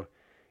 Saviour,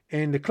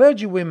 and the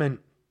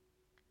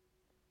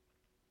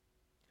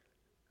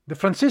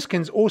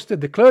Franciscans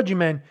hosted the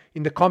clergymen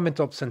in the convent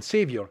of St.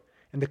 Saviour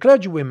and the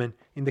clergywomen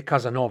in the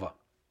Casanova.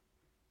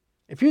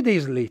 A few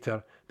days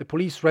later, the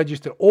police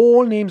registered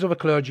all names of the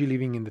clergy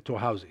living in the 2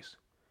 houses.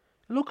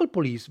 Local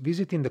police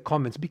visiting the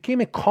convents became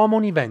a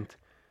common event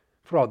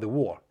throughout the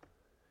war,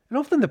 and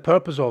often the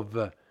purpose of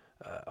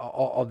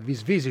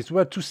these visits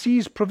were to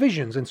seize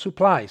provisions and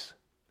supplies.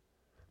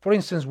 For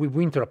instance, with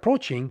winter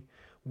approaching,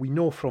 we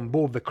know from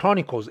both the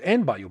chronicles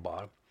and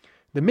Bayobar,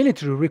 the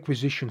military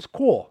requisitions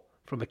call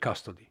from the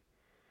custody,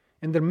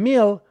 and the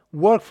mill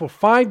worked for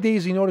 5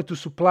 days in order to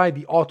supply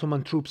the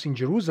Ottoman troops in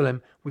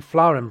Jerusalem with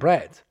flour and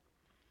bread.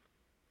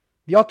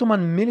 The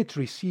Ottoman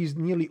military seized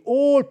nearly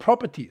all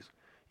properties,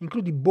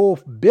 including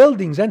both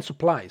buildings and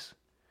supplies.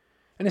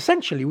 And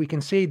essentially, we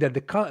can say that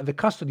the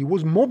custody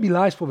was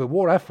mobilized for the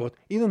war effort,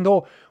 even though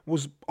it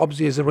was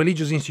obviously as a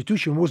religious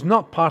institution, was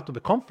not part of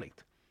the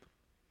conflict.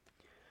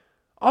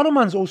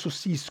 Ottomans also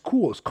seized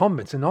schools,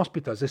 convents, and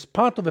hospitals as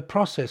part of the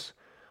process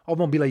of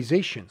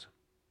mobilizations,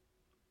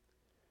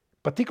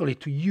 particularly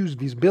to use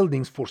these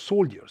buildings for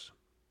soldiers.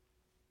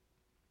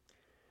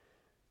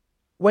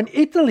 When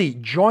Italy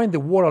joined the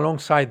war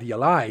alongside the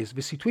Allies,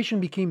 the situation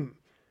became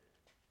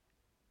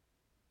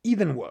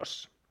even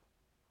worse.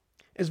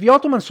 As the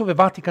Ottomans saw the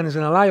Vatican as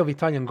an ally of the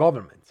Italian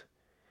government,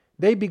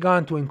 they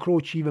began to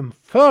encroach even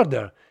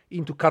further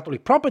into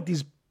Catholic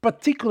properties,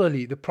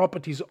 particularly the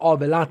properties of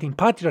the Latin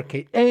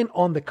Patriarchate and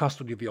on the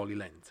custody of the Holy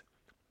Land.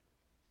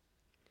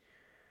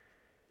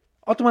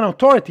 Ottoman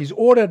authorities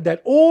ordered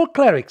that all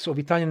clerics of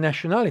Italian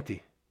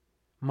nationality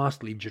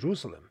must leave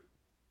Jerusalem.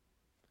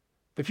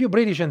 The few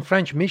British and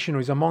French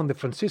missionaries among the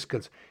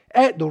Franciscans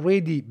had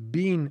already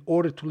been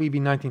ordered to leave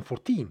in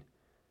 1914,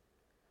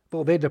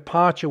 though their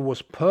departure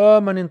was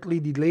permanently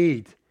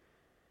delayed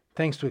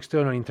thanks to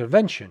external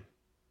intervention,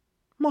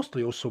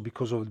 mostly also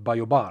because of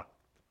Bayobar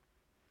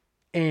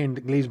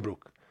and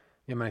Glazebrook,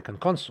 the American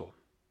consul.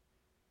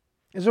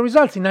 As a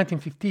result, in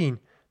 1915,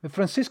 the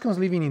Franciscans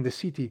living in the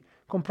city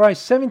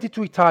comprised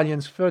 72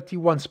 Italians,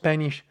 31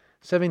 Spanish,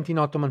 17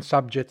 Ottoman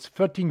subjects,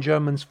 13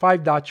 Germans,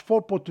 5 Dutch,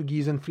 4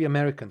 Portuguese, and 3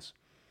 Americans.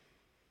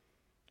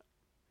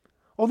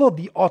 Although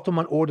the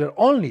Ottoman order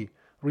only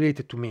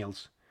related to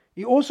males,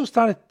 it also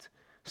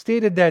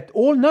stated that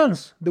all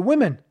nuns, the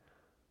women,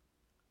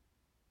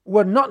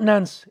 were not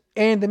nuns,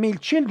 and the male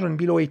children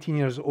below 18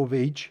 years of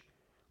age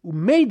who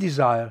may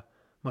desire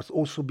must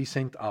also be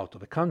sent out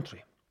of the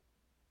country.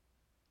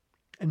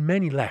 And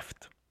many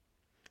left.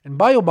 And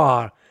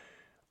Bayobar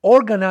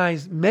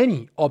organized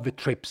many of the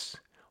trips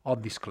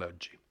of this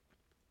clergy.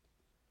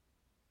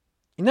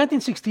 In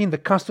 1916, the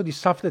custody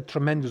suffered a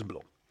tremendous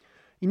blow.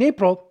 In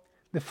April,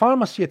 the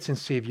pharmacy at St.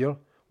 Saviour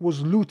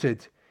was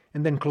looted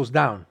and then closed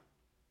down.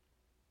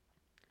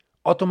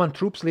 Ottoman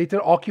troops later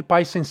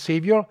occupied St.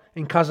 Saviour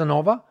and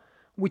Casanova,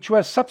 which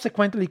were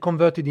subsequently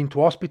converted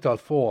into hospital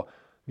for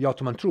the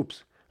Ottoman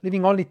troops,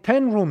 leaving only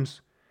 10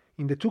 rooms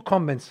in the 2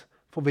 convents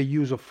for the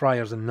use of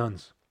friars and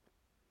nuns.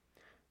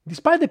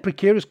 Despite the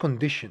precarious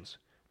conditions,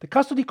 the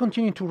custody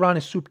continued to run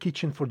a soup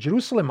kitchen for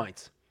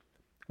Jerusalemites,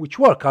 which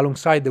worked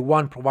alongside the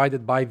one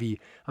provided by the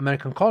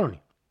American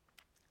colony.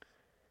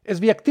 As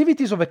the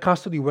activities of the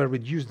custody were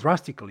reduced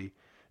drastically,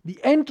 the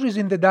entries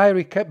in the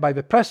diary kept by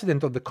the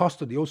president of the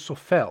custody also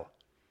fell,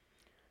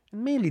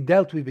 and mainly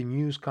dealt with the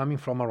news coming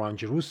from around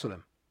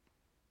Jerusalem.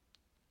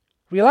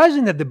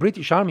 Realizing that the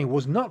British Army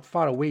was not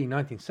far away in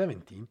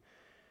 1917,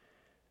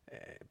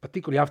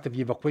 particularly after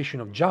the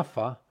evacuation of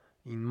Jaffa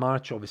in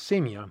March of the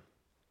same year,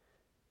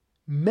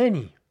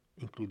 many,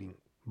 including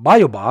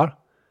Bayobar,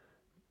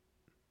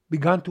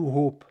 began to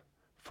hope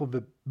for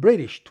the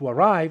British to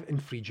arrive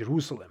and free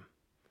Jerusalem.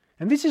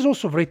 And this is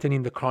also written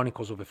in the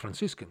Chronicles of the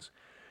Franciscans.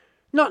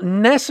 Not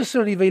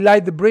necessarily they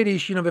liked the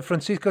British, the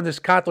Franciscans as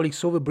Catholics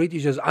saw the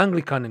British as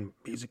Anglican and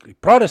basically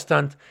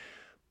Protestant,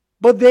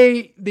 but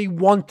they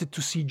wanted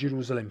to see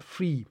Jerusalem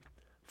free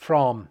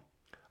from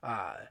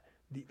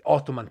the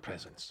Ottoman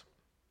presence.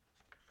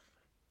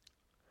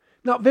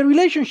 Now, the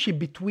relationship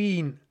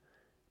between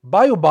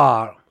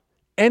Bayobar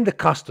and the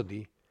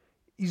custody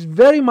is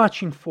very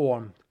much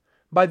informed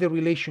by the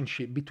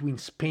relationship between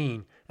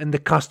Spain and the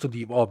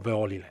custody of the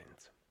Holy Land.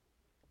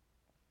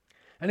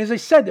 And as I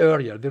said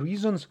earlier, the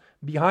reasons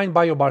behind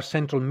Bayobar's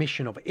central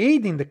mission of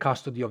aiding the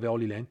custody of the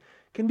Holy Land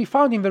can be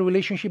found in the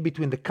relationship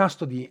between the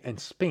custody and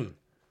Spain,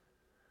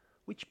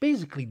 which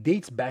basically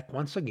dates back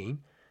once again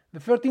the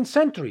 13th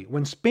century,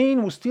 when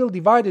Spain was still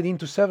divided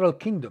into several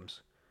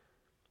kingdoms.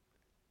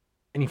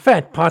 And in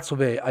fact, parts of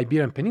the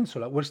Iberian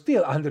Peninsula were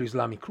still under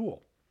Islamic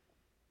rule.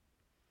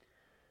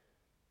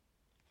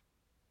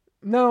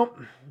 Now,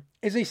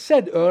 as I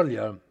said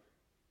earlier,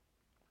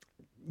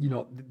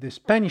 the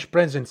Spanish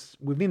presence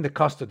within the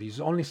custody is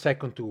only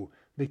second to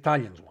the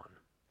Italian one.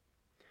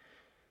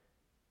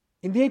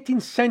 In the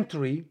 18th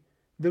century,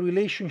 the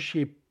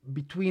relationship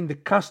between the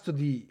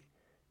custody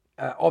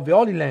of the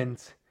Holy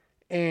Land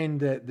and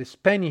the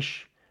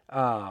Spanish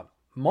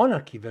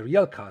monarchy, the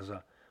Real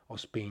Casa of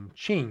Spain,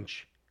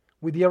 changed.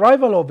 With the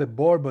arrival of the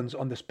Bourbons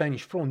on the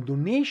Spanish throne,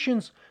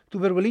 donations to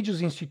the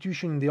religious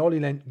institution in the Holy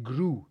Land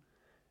grew,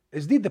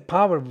 as did the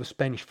power of the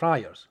Spanish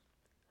friars.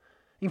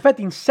 In fact,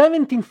 in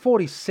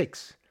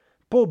 1746,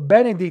 Pope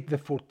Benedict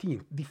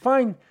XIV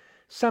defined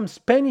some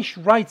Spanish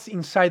rights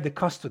inside the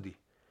custody,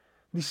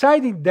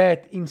 deciding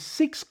that in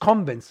 6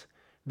 convents,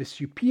 the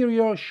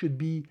superior should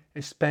be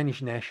a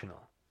Spanish national.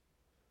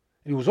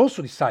 It was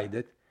also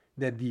decided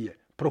that the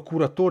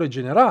Procuratore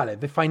Generale,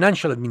 the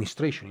financial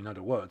administration, in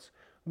other words,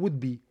 would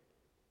be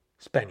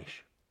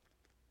Spanish.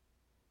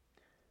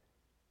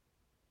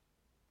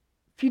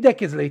 A few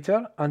decades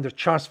later, under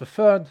Charles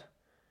III,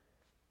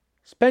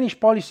 Spanish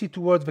policy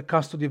towards the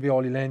custody of the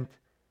Holy Land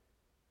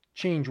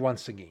changed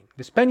once again.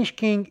 The Spanish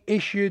king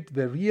issued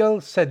the Real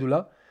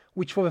Cedula,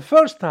 which for the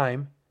first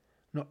time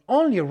not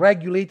only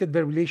regulated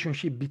the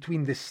relationship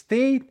between the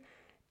state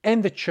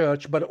and the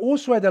church, but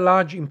also had a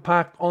large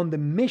impact on the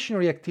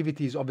missionary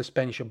activities of the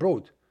Spanish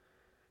abroad.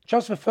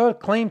 Charles III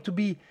claimed to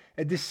be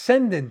a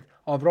descendant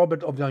of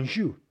Robert of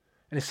Anjou,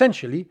 and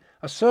essentially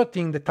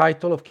asserting the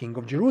title of King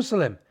of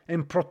Jerusalem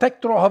and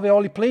Protector of the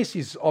Holy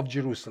Places of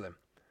Jerusalem.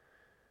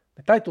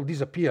 The title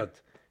disappeared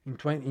in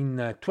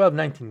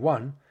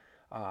 1291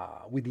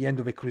 with the end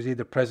of the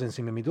Crusader presence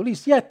in the Middle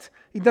East, yet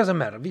it doesn't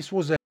matter. This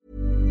was a...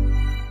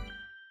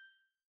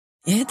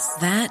 It's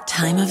that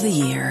time of the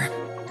year.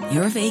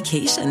 Your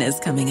vacation is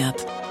coming up.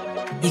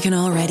 You can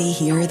already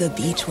hear the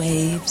beach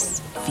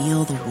waves,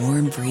 feel the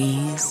warm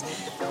breeze,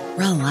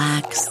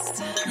 relax,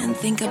 and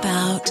think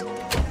about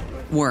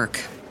work.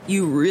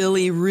 You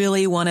really,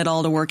 really want it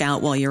all to work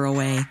out while you're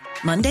away.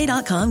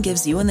 Monday.com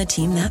gives you and the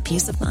team that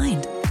peace of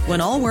mind. When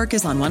all work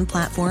is on one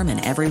platform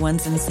and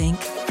everyone's in sync,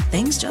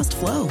 things just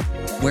flow.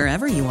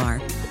 Wherever you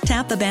are,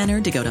 tap the banner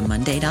to go to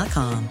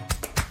Monday.com.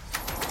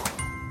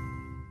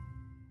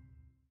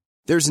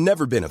 There's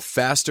never been a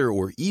faster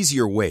or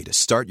easier way to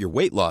start your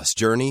weight loss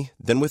journey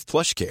than with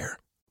PlushCare.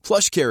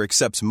 PlushCare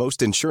accepts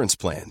most insurance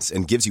plans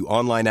and gives you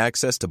online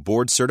access to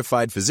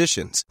board-certified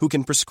physicians who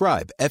can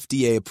prescribe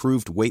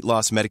FDA-approved weight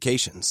loss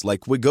medications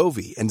like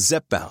Wegovy and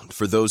Zepbound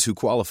for those who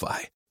qualify.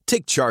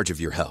 Take charge of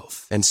your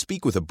health and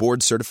speak with a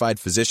board-certified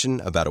physician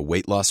about a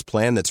weight loss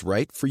plan that's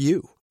right for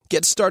you.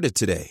 Get started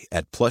today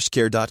at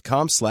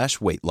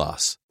plushcare.com/weight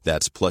loss.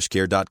 That's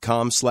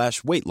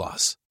plushcare.com/weight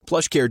loss.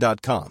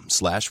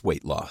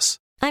 plushcare.com/weight loss.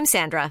 I'm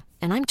Sandra,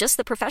 and I'm just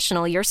the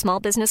professional your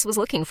small business was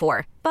looking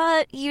for.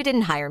 But you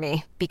didn't hire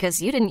me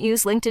because you didn't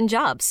use LinkedIn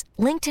Jobs.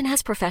 LinkedIn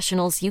has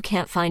professionals you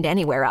can't find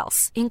anywhere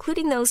else,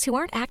 including those who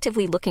aren't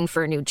actively looking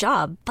for a new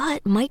job,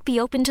 but might be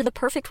open to the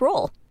perfect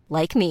role,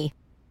 like me.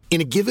 In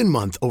a given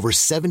month, over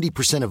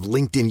 70% of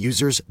LinkedIn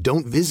users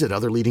don't visit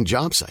other leading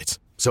job sites.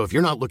 So if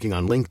you're not looking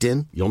on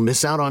LinkedIn, you'll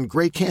miss out on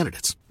great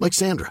candidates like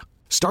Sandra.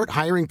 Start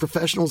hiring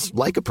professionals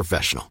like a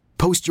professional.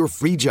 Post your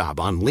free job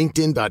on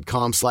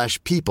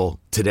linkedin.com/people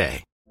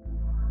today.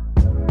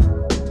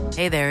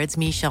 Hey there, it's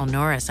Michelle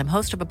Norris. I'm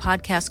host of a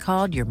podcast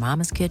called Your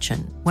Mama's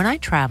Kitchen. When I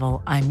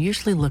travel, I'm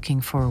usually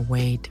looking for a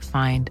way to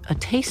find a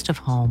taste of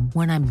home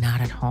when I'm not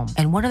at home.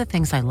 And one of the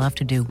things I love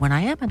to do when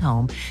I am at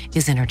home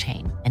is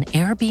entertain. And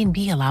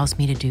Airbnb allows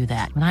me to do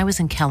that. When I was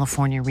in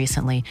California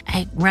recently,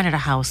 I rented a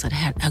house that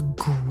had a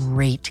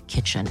great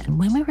kitchen. And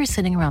when we were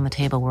sitting around the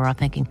table, we were all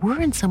thinking, we're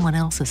in someone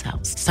else's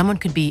house. Someone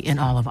could be in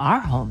all of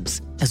our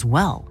homes as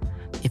well.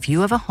 If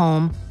you have a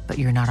home, but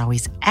you're not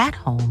always at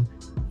home,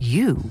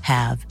 you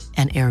have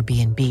an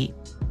Airbnb.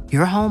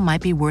 Your home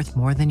might be worth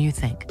more than you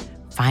think.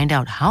 Find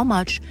out how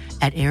much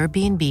at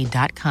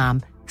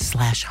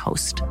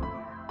airbnb.com/host.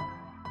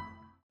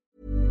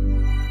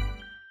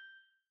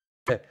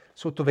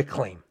 Sort of a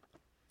claim.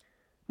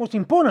 Most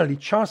importantly,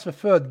 Charles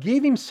III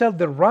gave himself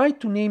the right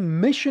to name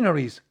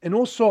missionaries and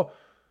also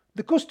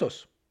the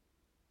custos,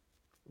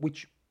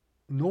 which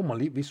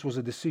normally this was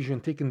a decision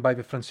taken by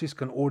the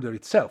Franciscan order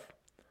itself.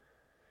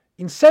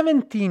 In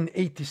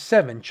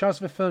 1787,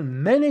 Charles III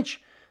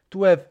managed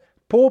to have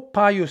Pope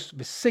Pius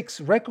VI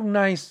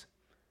recognize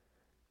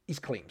his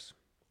claims,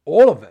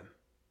 all of them,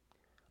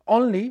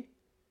 only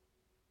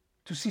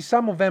to see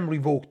some of them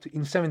revoked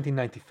in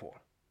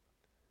 1794.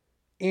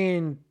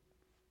 And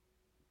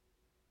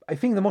I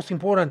think the most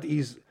important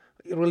is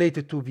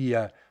related to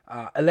the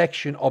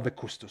election of the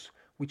custos,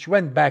 which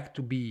went back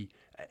to be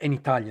an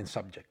Italian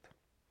subject.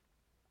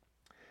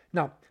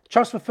 Now,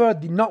 Charles III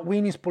did not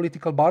win his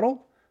political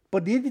battle,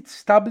 but did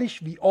establish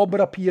the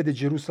Obra Pia de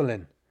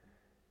Jerusalem,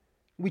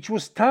 which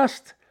was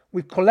tasked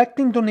with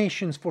collecting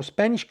donations for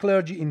Spanish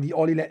clergy in the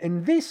Holy Land.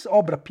 And this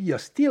Obra Pia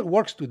still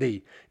works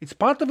today. It's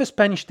part of the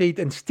Spanish state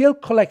and still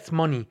collects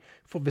money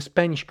for the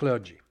Spanish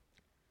clergy.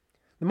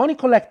 The money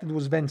collected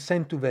was then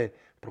sent to the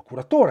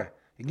Procuratore,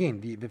 again,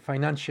 the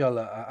financial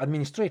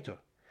administrator,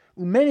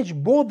 who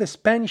managed both the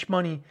Spanish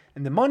money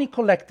and the money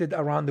collected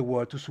around the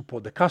world to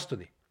support the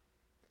custody.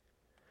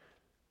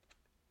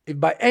 If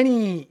by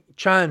any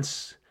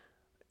chance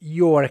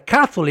you're a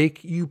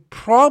Catholic, you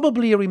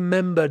probably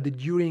remember that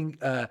during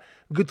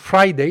Good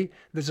Friday,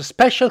 there's a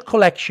special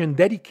collection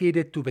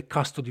dedicated to the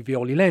custody of the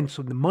Holy Land.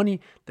 So the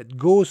money that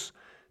goes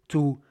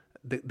to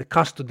the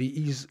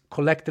custody is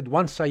collected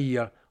once a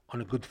year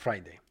on a Good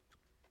Friday.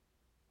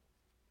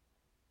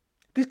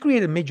 This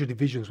created major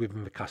divisions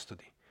within the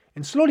custody.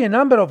 And slowly a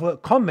number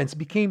of convents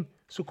became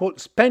so-called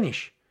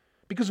Spanish,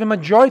 because the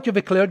majority of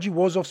the clergy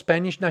was of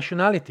Spanish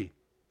nationality.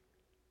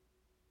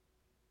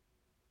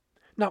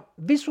 Now,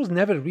 this was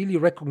never really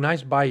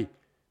recognized by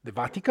the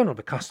Vatican or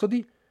the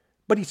custody,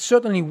 but it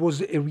certainly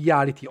was a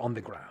reality on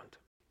the ground.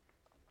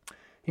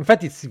 In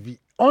fact, it's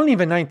only in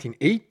the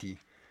 1980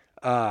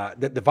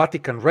 that the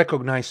Vatican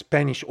recognized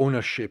Spanish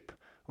ownership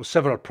of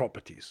several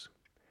properties.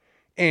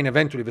 And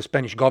eventually the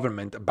Spanish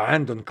government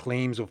abandoned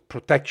claims of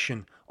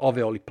protection of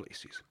the holy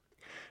places.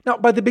 Now,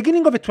 by the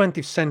beginning of the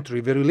 20th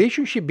century, the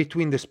relationship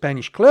between the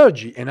Spanish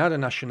clergy and other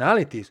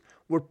nationalities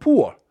were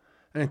poor,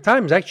 and at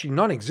times actually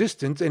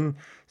non-existent, and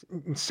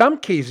in some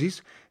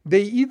cases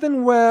they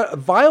even were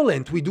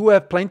violent. We do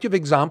have plenty of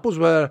examples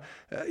where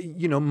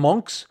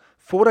monks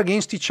fought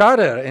against each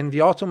other, and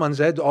the Ottomans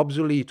had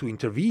obviously to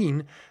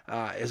intervene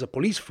as a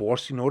police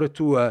force in order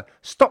to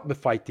stop the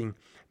fighting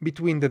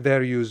between the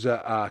various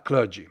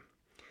clergy.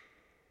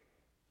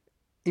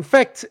 In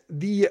fact,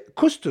 the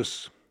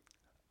custos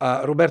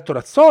Roberto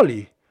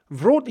Razzoli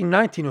wrote in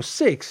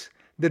 1906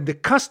 that the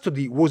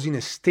custody was in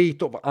a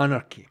state of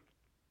anarchy.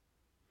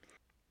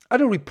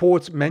 Other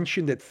reports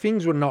mentioned that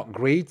things were not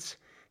great,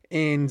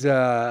 and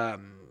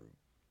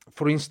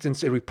for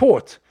instance, a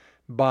report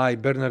by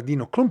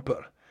Bernardino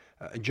Klumper,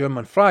 a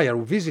German friar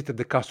who visited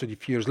the custody a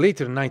few years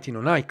later in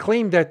 1909,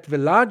 claimed that the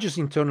largest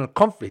internal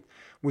conflict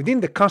within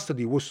the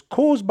custody was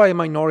caused by a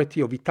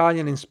minority of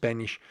Italian and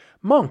Spanish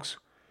monks,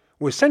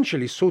 who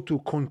essentially sought to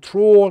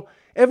control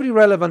every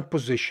relevant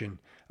position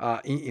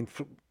in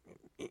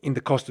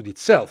the custody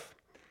itself.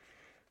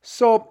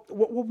 So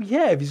what we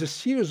have is a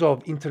series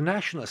of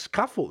international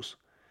scuffles,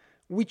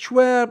 which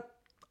were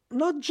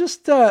not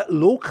just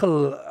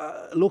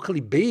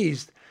locally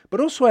based, but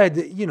also had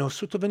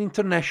sort of an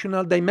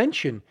international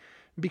dimension,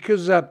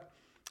 because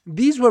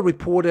these were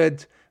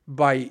reported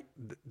by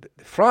the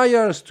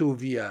friars to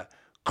the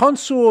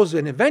consuls,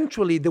 and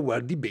eventually there were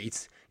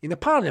debates in the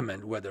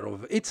parliament, whether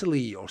of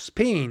Italy or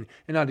Spain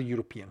and other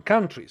European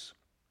countries.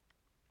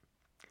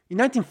 In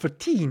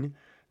 1913,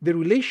 the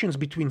relations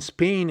between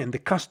Spain and the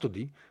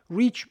custody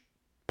reached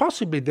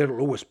possibly their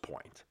lowest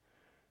point.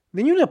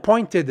 The newly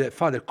appointed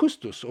Father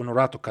Custos,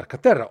 Onorato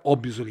Carcaterra,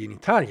 obviously in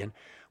Italian,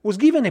 was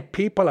given a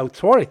papal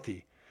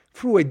authority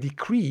through a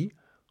decree,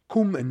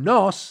 cum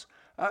nos,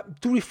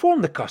 to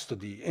reform the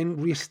custody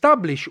and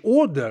re-establish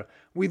order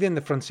within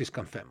the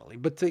Franciscan family.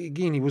 But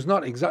again, it was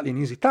not exactly an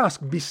easy task.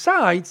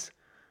 Besides,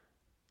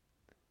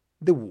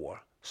 the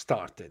war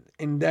started,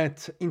 and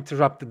that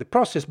interrupted the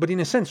process, but in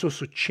a sense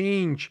also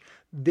changed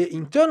the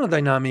internal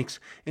dynamics,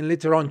 and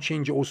later on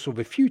changed also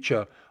the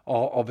future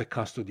of the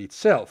custody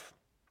itself.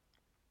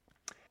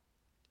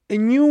 A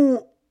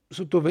new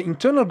sort of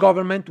internal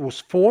government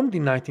was formed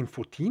in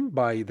 1914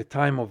 by the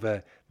time of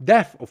the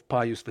death of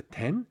Pius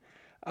X,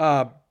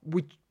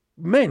 which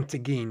meant,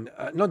 again,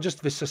 not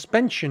just the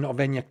suspension of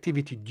any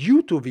activity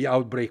due to the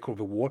outbreak of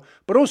the war,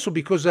 but also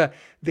because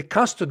the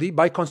custody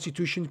by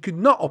constitution could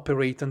not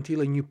operate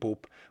until a new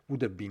pope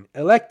would have been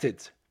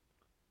elected.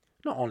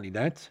 Not only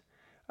that,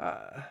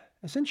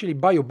 essentially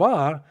Bayo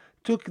Bar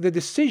took the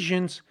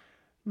decisions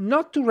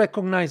not to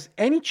recognize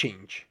any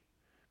change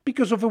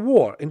because of the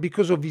war and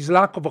because of his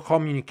lack of a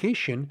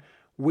communication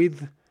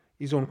with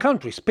his own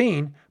country,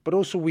 Spain, but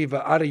also with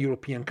other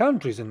European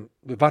countries, and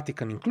the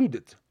Vatican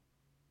included.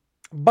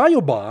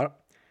 Bayo Bar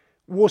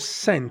was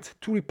sent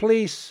to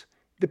replace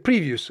the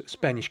previous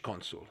Spanish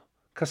consul,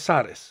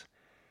 Casares,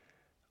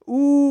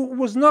 who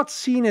was not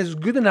seen as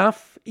good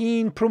enough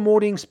in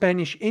promoting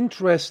Spanish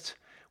interest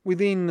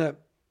within,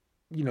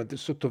 the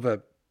sort of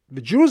the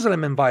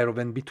Jerusalem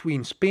environment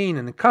between Spain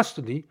and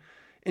custody.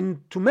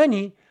 And to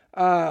many,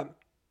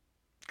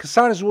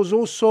 Casares was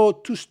also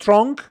too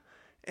strong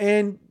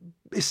and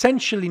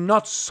essentially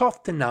not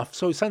soft enough.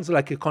 So it sounds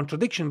like a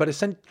contradiction, but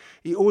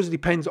it always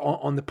depends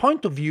on the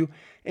point of view,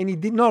 and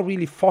it did not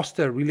really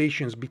foster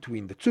relations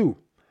between the two.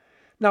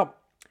 Now,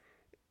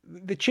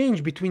 the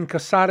change between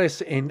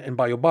Casares and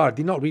Bayo Bar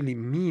did not really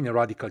mean a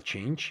radical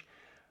change.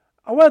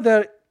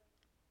 However,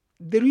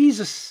 there is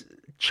a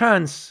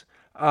chance,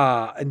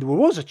 and there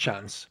was a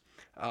chance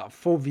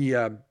for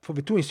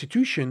the two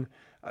institutions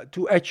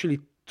to actually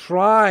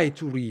try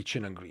to reach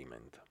an agreement.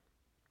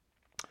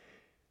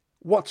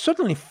 What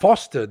certainly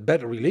fostered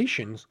better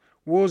relations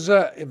was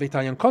the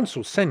Italian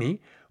consul, Seni,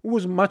 who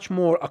was much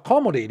more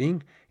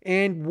accommodating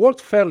and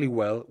worked fairly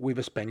well with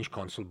the Spanish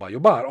consul Bayo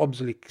Bar.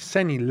 Obviously,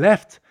 Seni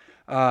left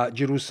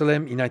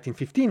Jerusalem in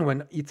 1915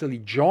 when Italy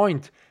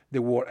joined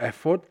the war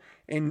effort.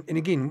 And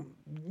again,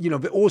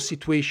 the whole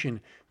situation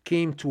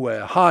came to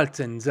a halt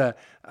and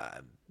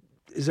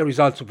as a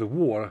result of the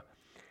war.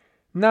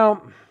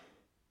 Now,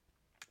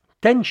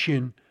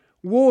 tension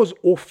was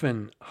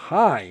often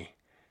high.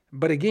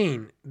 But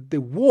again,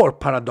 the war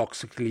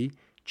paradoxically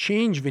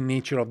changed the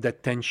nature of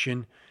that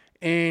tension,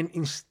 and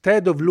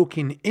instead of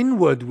looking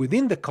inward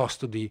within the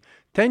custody,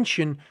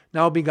 tension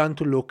now began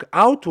to look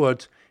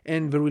outward,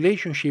 and the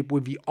relationship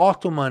with the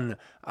Ottoman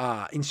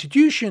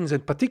institutions,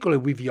 and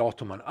particularly with the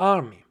Ottoman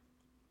army.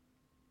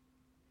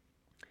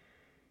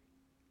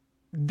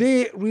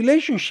 The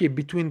relationship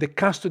between the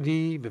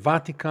custody, the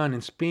Vatican,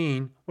 and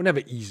Spain were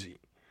never easy.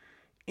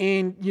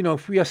 And,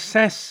 if we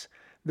assess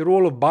the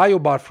role of Bayo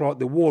Bar throughout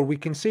the war, we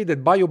can say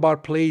that Bayo Bar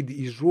played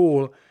his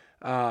role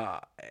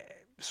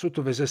sort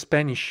of as a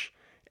Spanish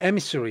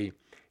emissary.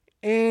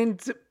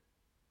 And,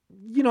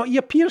 he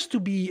appears to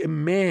be a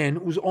man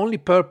whose only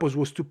purpose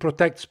was to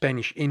protect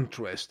Spanish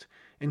interest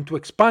and to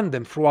expand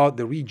them throughout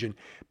the region.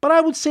 But I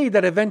would say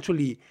that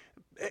eventually,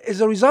 as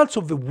a result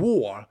of the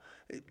war,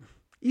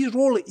 his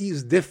role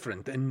is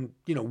different and,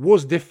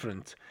 was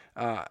different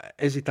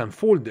as it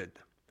unfolded.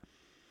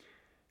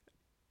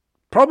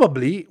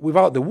 Probably,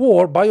 without the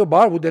war, Bayo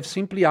Bar would have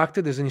simply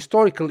acted as an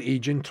historical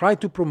agent,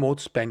 tried to promote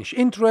Spanish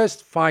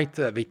interest, fight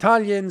the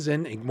Italians,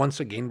 and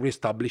once again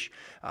re-establish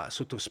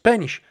sort of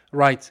Spanish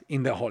rights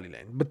in the Holy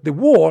Land. But the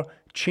war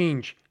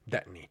changed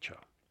that nature.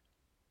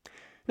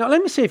 Now,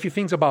 let me say a few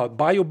things about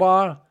Bayo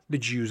Bar, the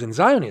Jews, and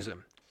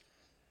Zionism.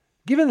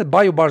 Given that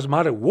Bayo Bar's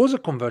mother was a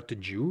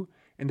converted Jew,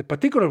 and the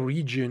particular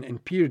region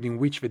and period in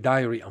which the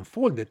diary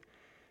unfolded,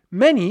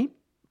 many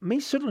may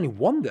certainly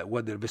wonder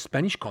whether the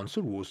Spanish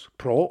consul was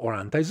pro or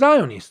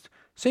anti-Zionist.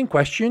 Same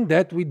question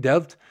that we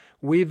dealt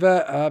with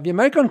the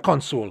American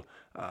consul,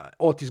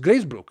 Otis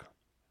Glazebrook.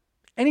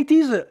 And it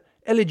is a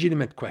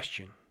legitimate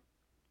question,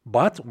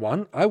 but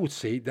one, I would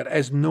say, that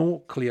has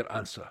no clear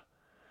answer.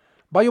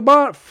 Bayo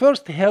Bar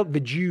first held the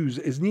Jews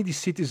as needy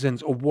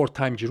citizens of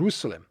wartime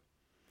Jerusalem.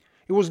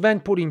 He was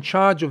then put in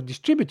charge of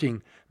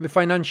distributing the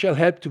financial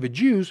help to the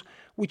Jews,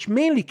 which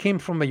mainly came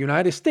from the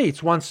United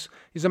States once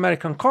his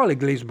American colleague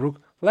Glazebrook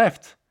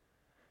left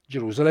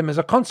Jerusalem as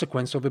a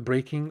consequence of the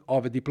breaking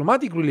of the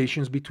diplomatic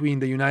relations between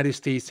the United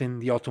States and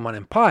the Ottoman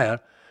Empire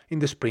in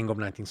the spring of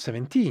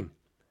 1917.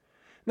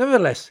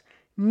 Nevertheless,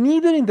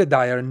 neither in the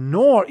diary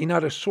nor in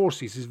other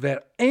sources is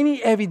there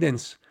any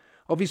evidence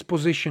of his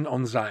position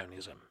on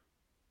Zionism.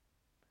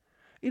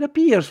 It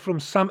appears from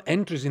some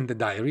entries in the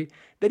diary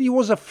that he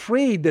was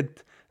afraid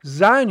that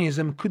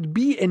Zionism could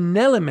be an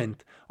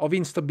element of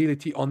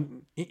instability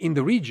in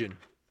the region.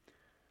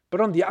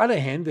 But on the other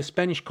hand, the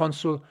Spanish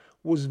consul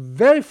was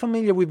very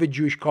familiar with the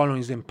Jewish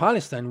colonies in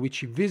Palestine, which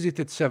he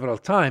visited several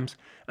times,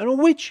 and on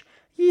which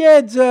he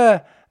had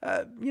a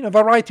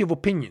variety of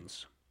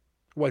opinions,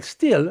 while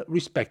still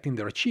respecting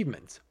their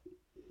achievements.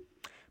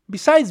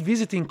 Besides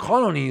visiting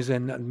colonies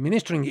and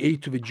administering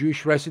aid to the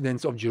Jewish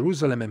residents of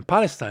Jerusalem and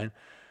Palestine,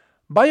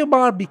 Bayo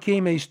Bar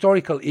became a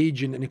historical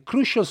agent and a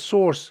crucial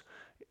source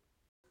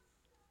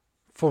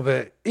for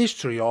the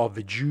history of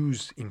the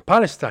Jews in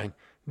Palestine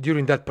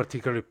during that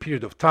particular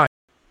period of time.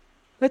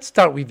 Let's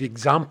start with the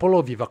example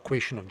of the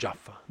evacuation of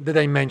Jaffa that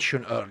I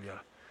mentioned earlier,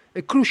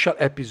 a crucial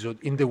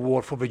episode in the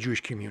war for the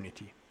Jewish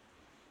community.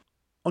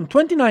 On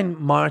 29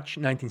 March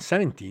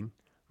 1917,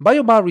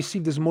 Bayo Bar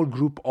received a small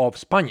group of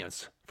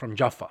Spaniards from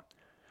Jaffa,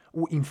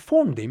 who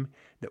informed him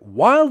that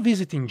while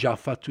visiting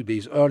Jaffa 2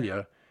 days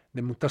earlier,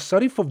 the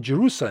Mutasarrif of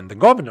Jerusalem, the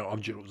governor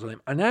of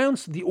Jerusalem,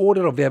 announced the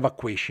order of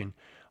evacuation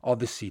of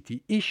the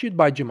city issued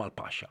by Jamal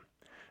Pasha.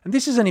 And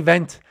this is an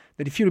event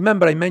that, if you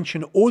remember, I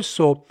mentioned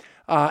also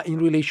in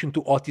relation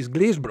to Otis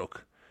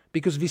Glazebrook,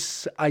 because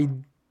this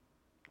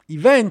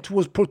event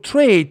was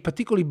portrayed,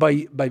 particularly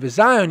by the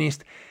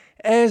Zionists,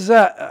 as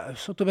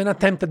sort of an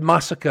attempted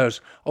massacres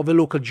of the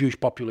local Jewish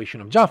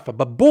population of Jaffa.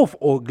 But both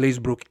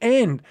Glazebrook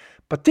and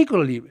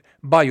particularly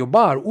Bayo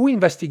Bar, who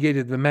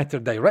investigated the matter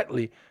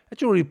directly,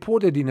 actually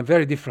reported in a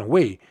very different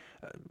way,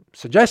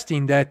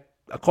 suggesting that,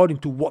 according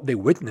to what they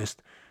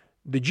witnessed,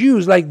 the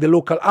Jews, like the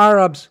local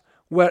Arabs,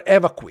 were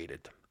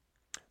evacuated.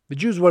 The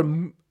Jews were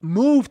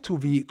moved to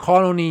the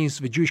colonies,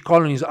 the Jewish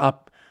colonies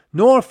up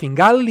north in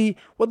Galilee,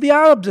 while the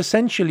Arabs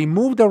essentially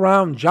moved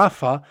around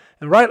Jaffa,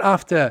 and right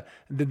after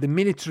the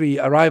military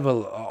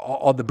arrival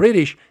of the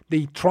British,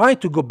 they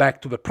tried to go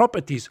back to the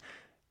properties.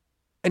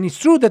 And it's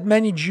true that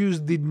many Jews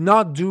did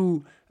not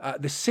do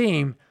the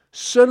same,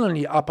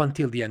 certainly up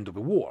until the end of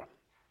the war.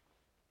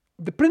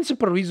 The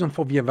principal reason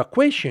for the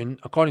evacuation,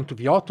 according to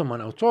the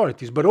Ottoman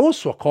authorities, but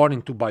also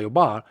according to Bayo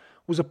Bar,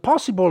 was a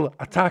possible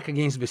attack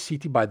against the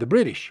city by the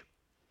British.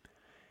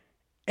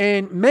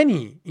 And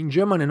many in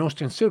German and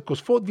Austrian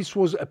circles thought this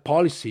was a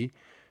policy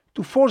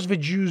to force the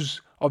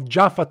Jews of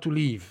Jaffa to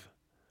leave.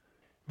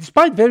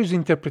 Despite various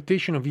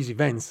interpretations of these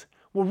events,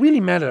 what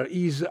really matters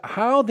is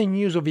how the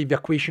news of the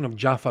evacuation of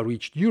Jaffa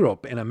reached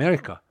Europe and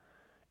America,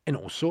 and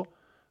also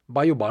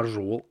Bayo Bar's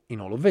role in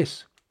all of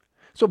this.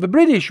 So the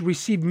British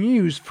received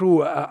news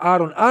through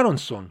Aaron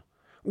Aronson,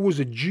 who was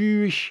a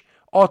Jewish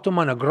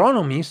Ottoman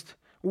agronomist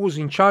who was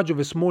in charge of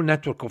a small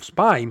network of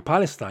spies in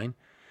Palestine,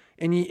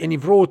 and he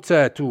wrote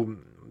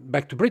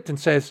back to Britain,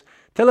 says,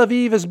 Tel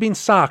Aviv has been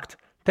sacked.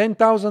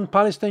 10,000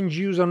 Palestinian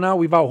Jews are now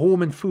without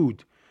home and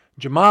food.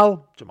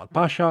 Jamal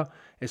Pasha,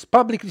 has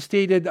publicly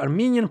stated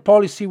Armenian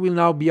policy will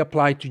now be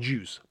applied to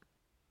Jews.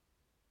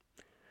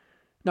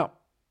 Now,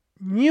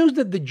 news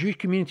that the Jewish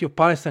community of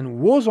Palestine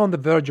was on the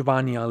verge of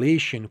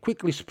annihilation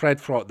quickly spread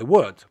throughout the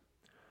world.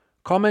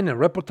 Comment and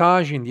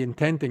reportage in the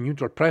Intent and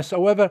Neutral Press,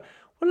 however,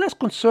 were less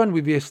concerned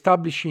with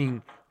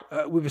establishing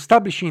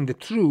the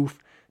truth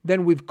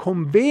than with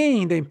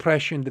conveying the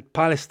impression that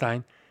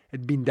Palestine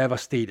had been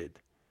devastated,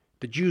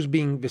 the Jews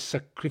being the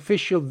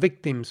sacrificial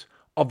victims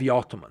of the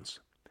Ottomans.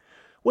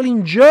 Well,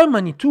 in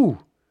Germany too,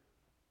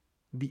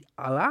 the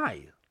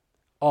ally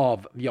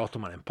of the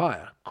Ottoman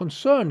Empire,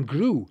 concern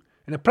grew,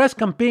 and a press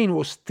campaign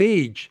was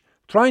staged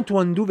trying to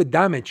undo the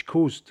damage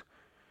caused.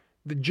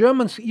 The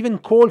Germans even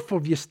called for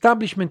the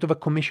establishment of a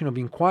commission of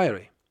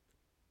inquiry.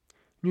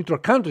 Neutral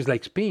countries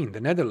like Spain, the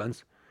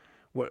Netherlands,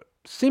 where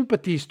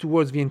sympathies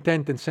towards the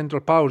Entente and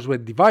Central Powers were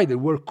divided,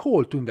 were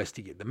called to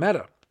investigate the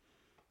matter.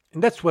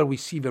 And that's where we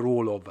see the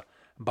role of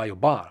Bayo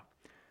Bar.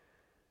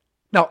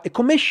 Now, a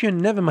commission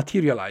never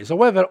materialized.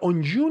 However,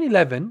 on June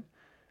 11,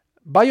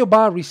 Bayo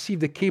Bar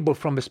received a cable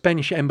from the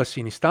Spanish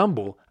embassy in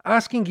Istanbul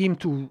asking him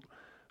to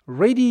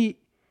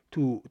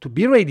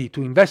be ready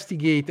to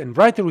investigate and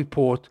write a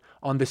report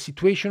on the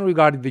situation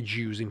regarding the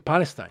Jews in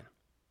Palestine.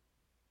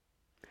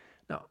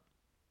 Now,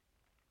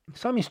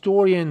 some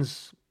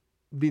historians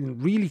didn't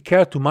really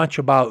care too much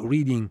about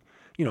reading,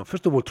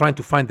 first of all, trying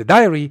to find the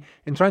diary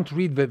and trying to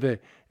read the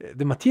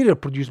material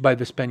produced by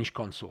the Spanish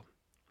consul.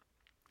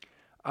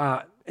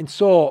 And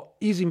so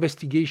his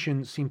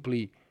investigation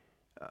simply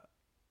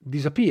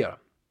disappeared.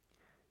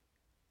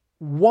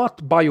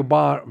 What Bayo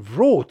Bar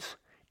wrote,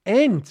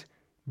 and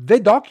the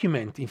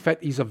document, in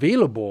fact, is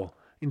available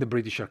in the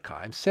British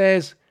Archives,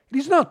 says it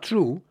is not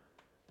true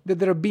that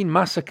there have been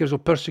massacres or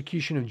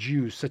persecution of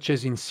Jews, such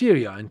as in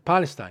Syria and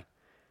Palestine.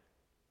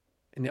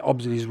 And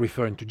obviously is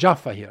referring to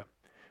Jaffa here,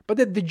 but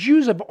that the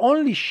Jews have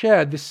only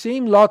shared the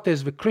same lot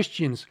as the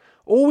Christians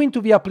owing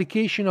to the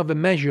application of a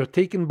measure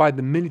taken by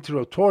the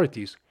military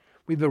authorities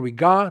with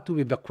regard to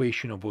the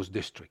evacuation of those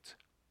districts.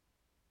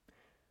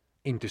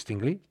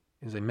 Interestingly,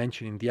 as I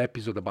mentioned in the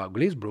episode about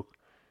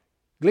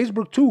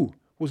Glazebrook too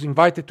was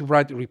invited to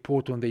write a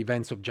report on the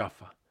events of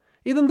Jaffa.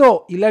 Even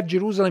though he left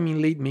Jerusalem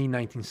in late May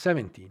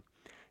 1970,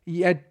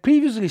 he had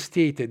previously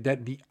stated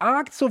that the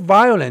acts of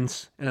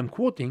violence, and I'm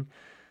quoting,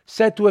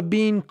 said to have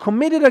been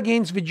committed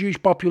against the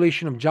Jewish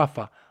population of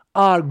Jaffa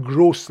are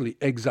grossly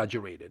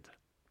exaggerated.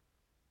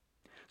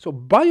 So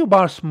Bayo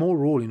Bar's small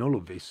role in all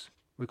of this,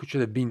 which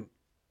should have been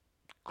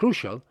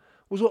crucial,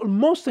 was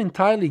almost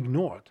entirely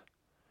ignored.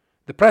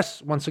 The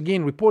press once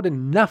again reported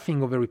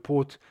nothing of a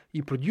report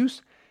he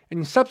produced, and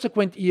in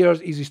subsequent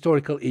years his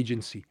historical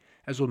agency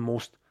has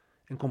almost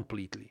and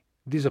completely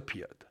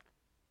disappeared.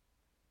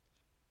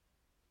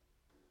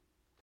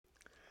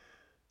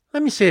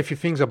 Let me say a few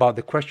things about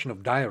the question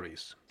of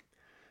diaries.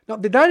 Now,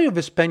 the diary of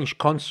the Spanish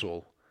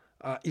consul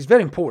is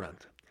very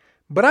important,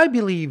 but I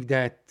believe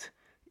that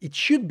it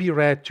should be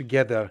read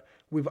together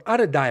with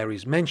other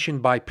diaries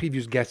mentioned by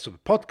previous guests of the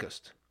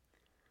podcast.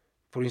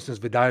 For instance,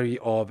 the diary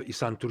of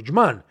Ihsan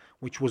Turjman,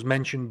 which was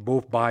mentioned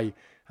both by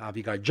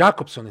Abigail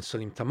Jacobson and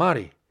Salim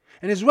Tamari,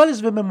 and as well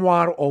as the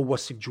memoir of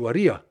Wasif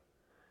Juwaria.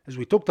 as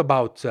we talked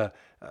about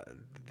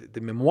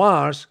the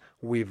memoirs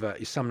with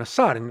Issam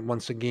Nassar, and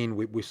once again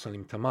with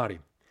Salim Tamari.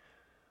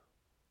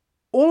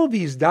 All of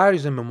these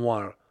diaries and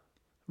memoirs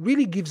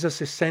really gives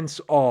us a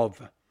sense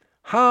of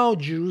how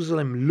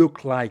Jerusalem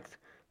looked like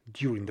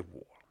during the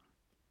war.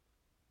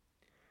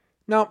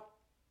 Now,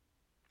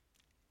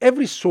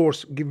 every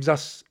source gives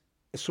us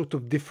a sort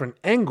of different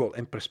angle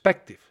and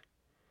perspective.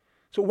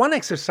 So one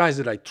exercise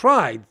that I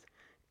tried,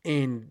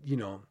 and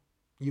you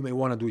may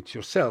want to do it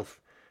yourself,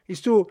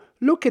 is to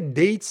look at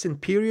dates and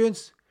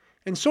periods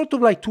and sort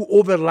of like to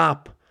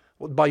overlap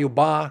what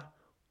Bayobar,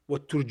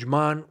 what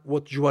Turjman,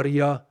 what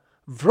Juwaria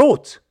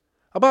wrote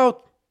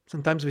about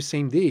sometimes the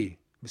same day,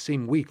 the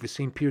same week, the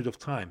same period of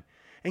time,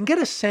 and get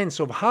a sense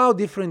of how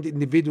different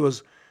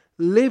individuals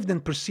lived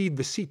and perceived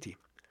the city.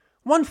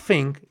 One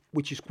thing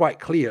which is quite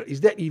clear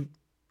is that the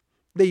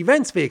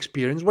events they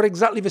experienced were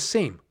exactly the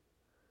same.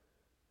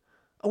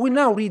 I will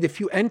now read a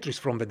few entries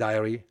from the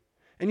diary,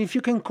 and if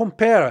you can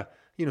compare,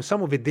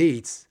 some of the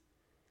dates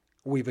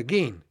with,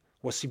 again,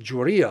 Wassif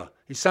Juwaria,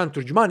 Ihsan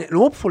Turjman, and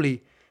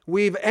hopefully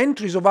with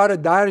entries of other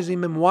diaries and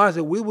memoirs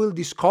that we will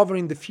discover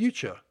in the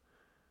future.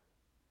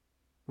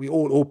 We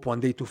all hope one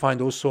day to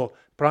find also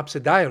perhaps a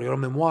diary or a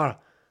memoir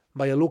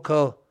by a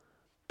local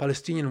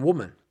Palestinian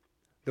woman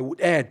that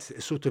would add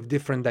a sort of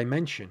different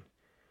dimension.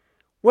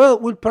 Well,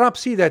 we'll perhaps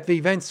see that the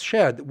events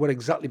shared were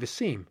exactly the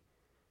same,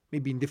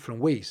 maybe in different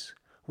ways,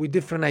 with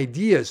different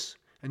ideas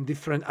and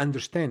different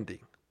understanding.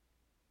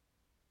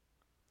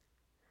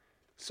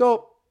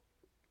 So,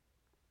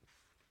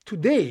 to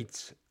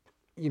date,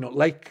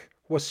 like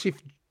Wassif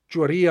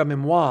Juwaria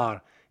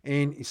memoir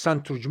and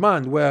Ihsan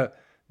Turjman were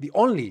the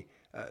only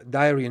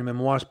diary and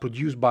memoirs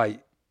produced by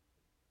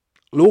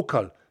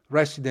local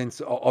residents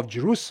of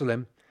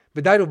Jerusalem,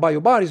 the Diary of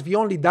Bayobar is the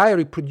only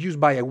diary produced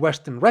by a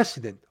Western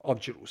resident of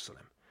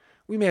Jerusalem.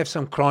 We may have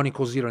some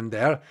chronicles here and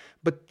there,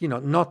 but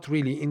not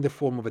really in the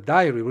form of a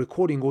diary,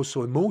 recording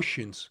also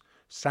emotions,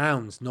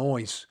 sounds,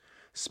 noise,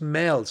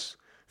 smells,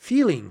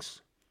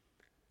 feelings,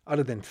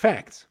 other than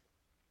facts.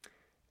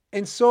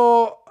 And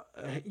so,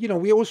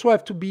 we also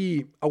have to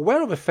be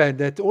aware of the fact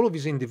that all of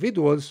these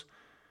individuals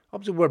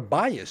obviously were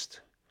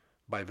biased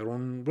by their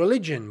own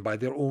religion, by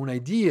their own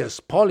ideas,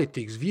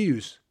 politics,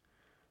 views,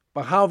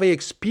 by how they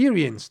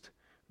experienced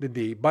the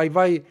day,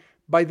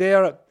 by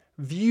their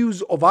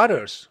views of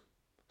others.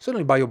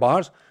 Certainly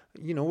Bayobar,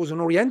 was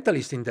an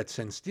Orientalist in that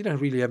sense, didn't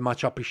really have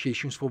much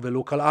appreciation for the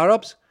local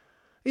Arabs,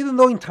 even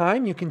though in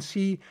time you can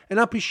see and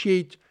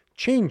appreciate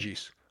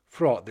changes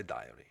throughout the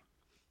diary.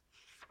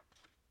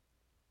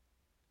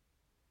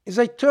 As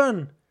I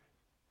turn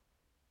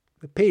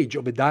the page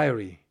of a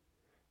diary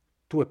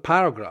to a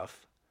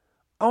paragraph,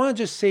 I want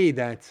to just say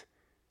that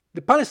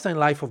the Palestine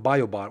life of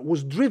Bayobar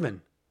was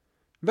driven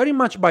very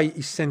much by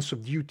his sense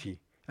of duty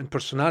and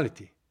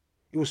personality.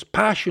 He was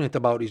passionate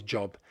about his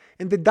job,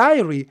 and the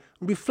diary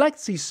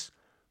reflects his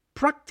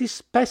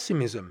practiced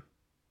pessimism,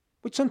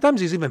 which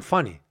sometimes is even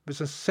funny.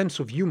 There's a sense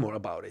of humor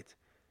about it.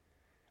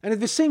 And at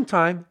the same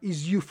time,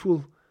 his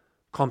youthful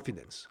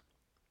confidence.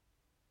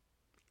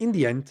 In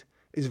the end,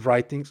 his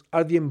writings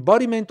are the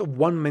embodiment of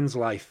one man's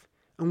life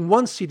and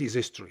one city's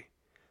history,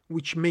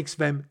 which makes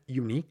them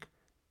unique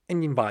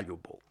and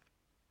invaluable.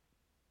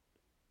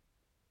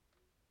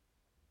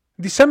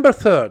 December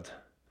 3rd,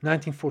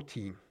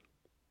 1914.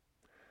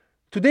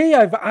 Today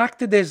I've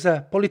acted as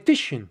a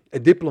politician, a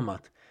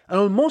diplomat, and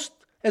almost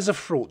as a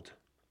fraud.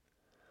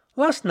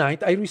 Last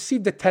night I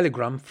received a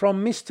telegram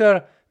from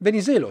Mr.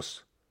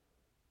 Venizelos,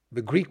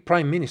 the Greek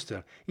Prime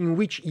Minister, in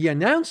which he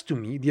announced to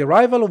me the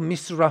arrival of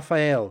Mr.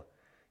 Raphael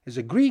as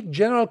a Greek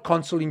General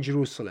Consul in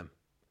Jerusalem.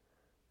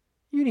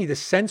 You need a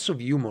sense of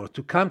humor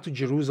to come to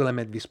Jerusalem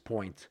at this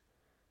point.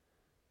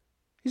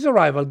 His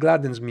arrival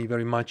gladdens me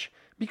very much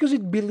because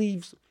it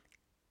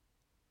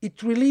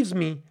relieves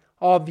me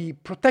of the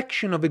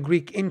protection of a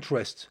Greek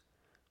interest,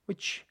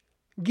 which,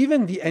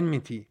 given the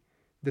enmity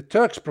the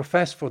Turks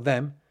professed for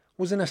them,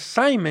 was an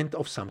assignment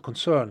of some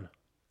concern.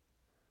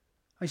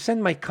 I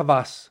sent my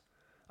kavas,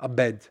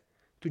 Abed,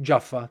 to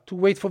Jaffa to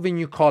wait for the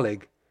new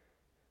colleague,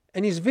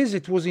 and his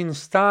visit was in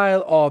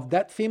style of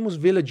that famous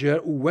villager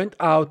who went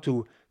out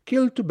to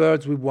kill two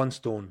birds with one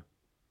stone.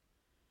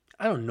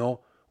 I don't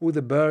know who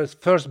the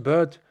first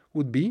bird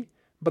would be,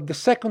 but the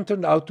second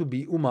turned out to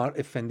be Umar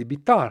Effendi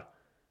Bittar,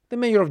 the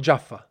mayor of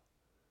Jaffa,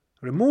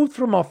 removed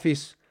from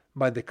office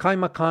by the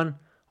Kaimakan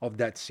of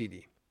that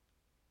city.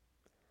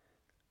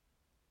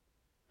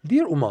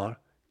 Dear Umar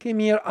came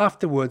here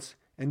afterwards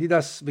and did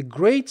us the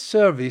great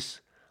service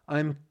I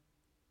am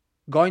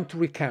going to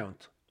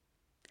recount.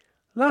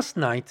 Last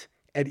night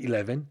at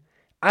 11,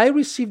 I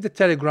received a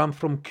telegram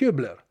from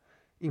Köbler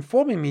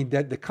informing me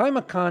that the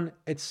Kaimakan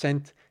had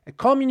sent a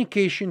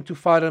communication to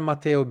Father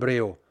Matteo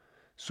Breo,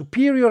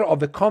 superior of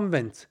the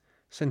convent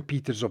St.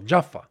 Peter's of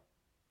Jaffa.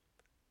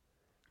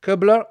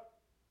 Köbler,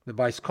 the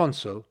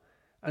vice-consul,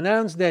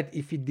 announced that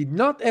if he did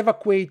not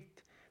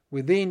evacuate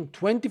within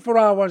 24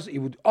 hours, he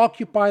would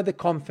occupy the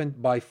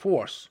convent by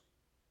force.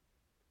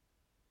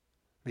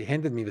 They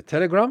handed me the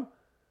telegram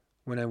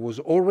when I was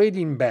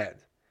already in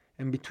bed,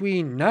 and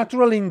between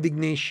natural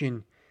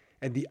indignation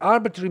at the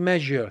arbitrary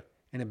measure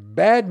and a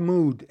bad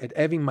mood at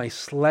having my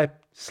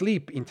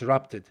sleep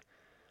interrupted,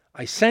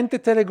 I sent a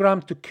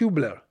telegram to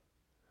Kubler,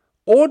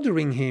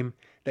 ordering him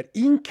that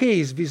in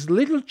case this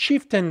little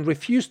chieftain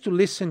refused to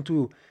listen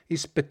to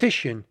his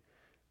petition,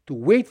 to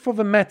wait for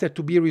the matter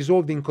to be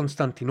resolved in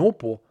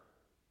Constantinople,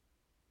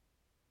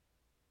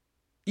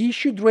 he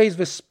should raise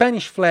the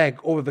Spanish flag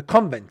over the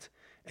convent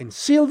and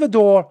seal the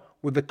door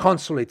with the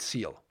consulate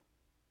seal.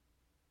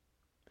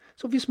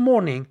 So this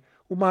morning,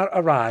 Umar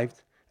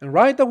arrived, and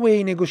right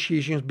away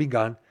negotiations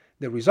began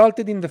that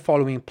resulted in the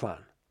following plan.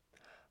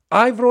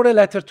 I wrote a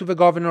letter to the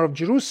governor of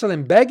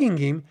Jerusalem begging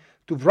him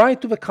to write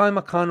to the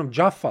Kaimakan of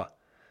Jaffa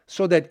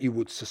so that he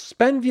would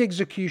suspend the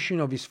execution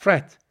of his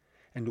threat,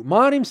 and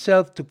Umar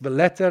himself took the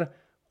letter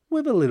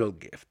with a little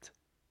gift.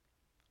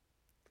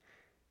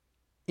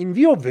 In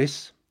view of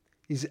this,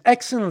 His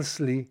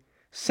Excellency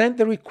sent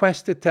the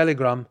requested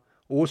telegram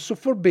also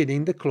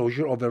forbidding the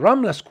closure of the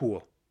Ramla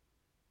school,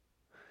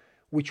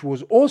 which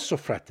was also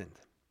threatened.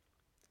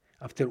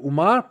 After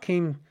Umar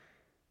came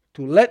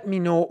to let me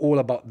know all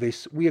about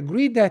this, we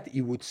agreed that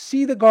he would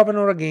see the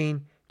governor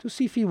again to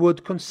see if he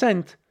would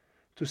consent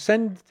to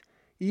send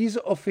his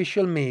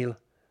official mail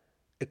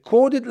a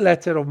coded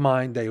letter of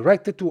mine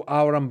directed to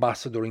our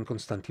ambassador in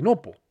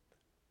Constantinople,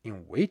 in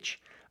which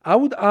I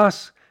would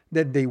ask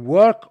that they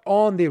work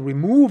on the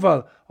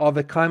removal of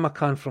the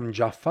Kaimakan from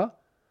Jaffa,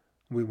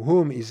 with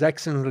whom His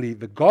Excellency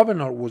the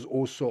governor was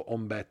also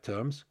on bad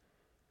terms,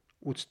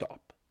 would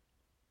stop.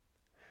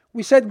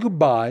 We said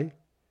goodbye,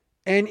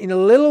 and in a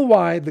little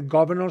while the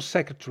governor's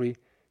secretary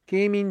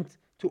came in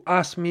to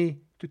ask me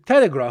to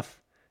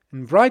telegraph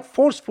and write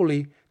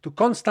forcefully to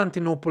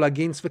Constantinople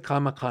against the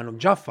Kaimakan of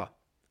Jaffa.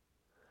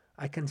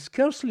 I can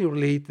scarcely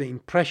relate the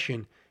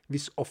impression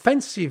this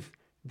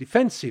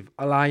offensive-defensive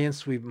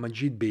alliance with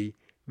Majid Bey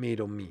made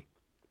on me.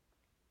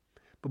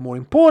 But more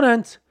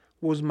important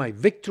was my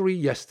victory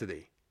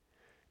yesterday.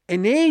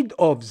 An aide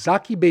of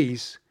Zaki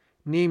Bey's,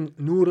 named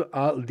Nur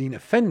al-Din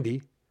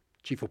Effendi,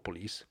 chief of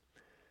police,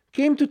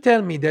 came to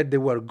tell me that they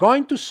were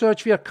going to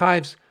search the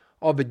archives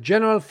of the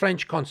General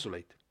French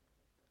Consulate.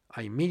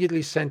 I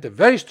immediately sent a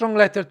very strong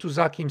letter to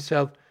Zaki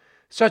himself,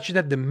 such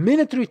that the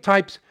military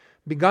types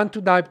began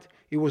to doubt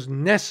it was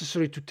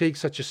necessary to take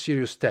such a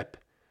serious step,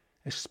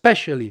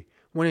 especially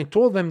when I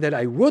told them that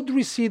I would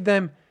receive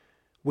them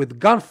with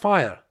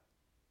gunfire,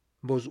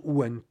 those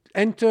who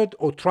entered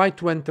or tried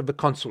to enter the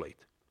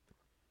consulate.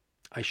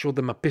 I showed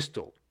them a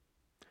pistol,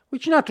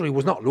 which naturally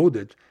was not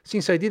loaded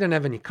since I didn't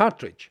have any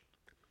cartridge.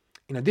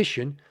 In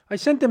addition, I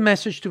sent a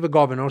message to the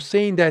governor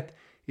saying that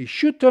he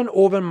should turn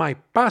over my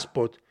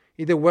passport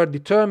if they were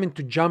determined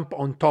to jump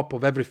on top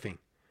of everything,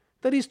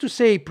 that is to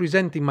say,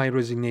 presenting my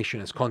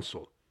resignation as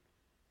consul.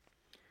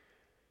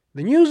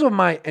 The news of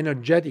my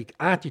energetic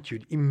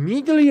attitude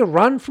immediately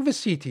ran through the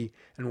city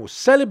and was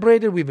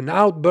celebrated with an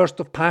outburst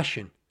of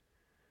passion.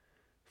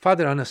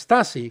 Father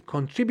Anastasi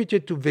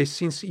contributed to this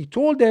since he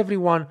told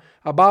everyone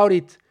about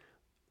it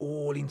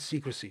all in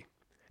secrecy.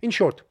 In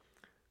short,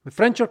 the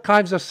French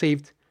archives are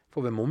saved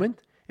for the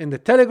moment, and the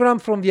telegram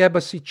from the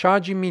embassy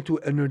charging me to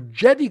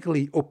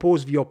energetically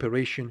oppose the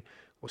operation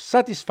was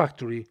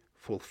satisfactorily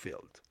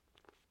fulfilled.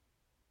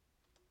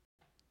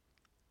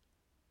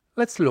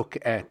 Let's look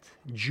at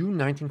June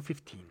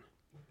 1915.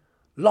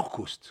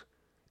 Locust.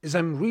 As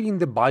I'm reading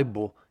the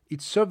Bible,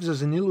 it serves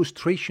as an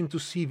illustration to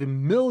see the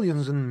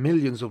millions and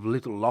millions of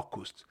little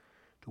locusts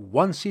that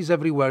one sees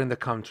everywhere in the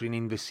country and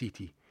in the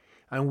city,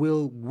 and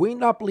will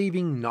wind up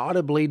leaving not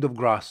a blade of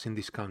grass in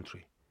this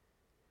country.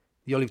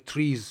 The olive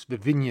trees, the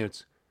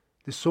vineyards,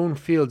 the sown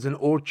fields and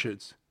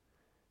orchards,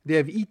 they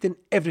have eaten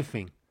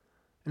everything,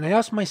 and I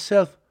ask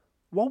myself,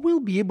 what will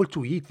be able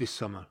to eat this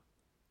summer?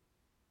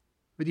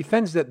 The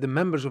defense that the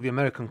members of the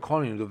American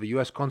colony of the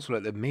U.S.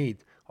 consulate have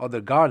made of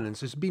their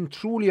gardens has been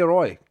truly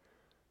heroic,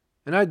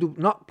 and I do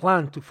not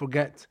plan to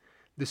forget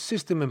the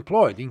system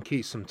employed in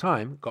case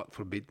sometime, God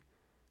forbid,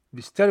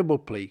 this terrible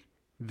plague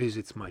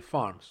visits my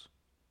farms.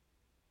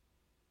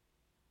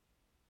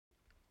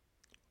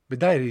 The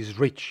diary is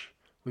rich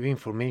with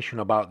information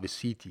about the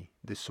city,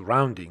 the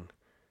surrounding,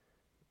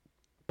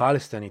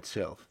 Palestine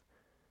itself,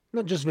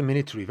 not just the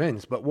military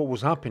events, but what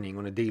was happening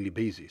on a daily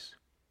basis.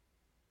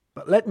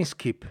 But let me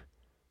skip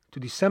to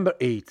December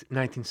 8,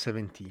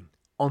 1917,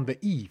 on the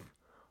eve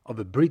of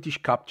the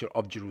British capture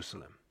of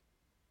Jerusalem.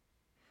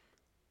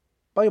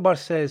 Bayobar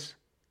says,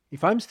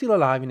 if I'm still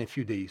alive in a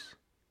few days,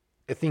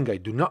 a thing I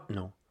do not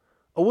know,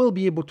 I will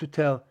be able to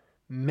tell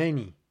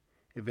many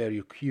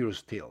very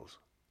curious tales.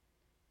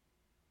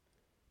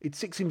 It's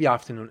 6 in the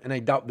afternoon, and I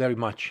doubt very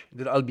much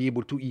that I'll be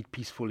able to eat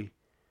peacefully,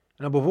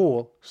 and above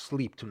all,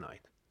 sleep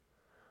tonight.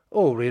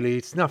 Oh, really,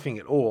 it's nothing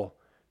at all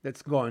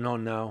that's going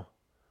on now.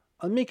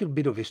 I'll make a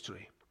bit of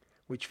history,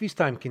 which this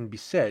time can be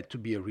said to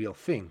be a real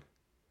thing.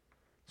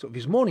 So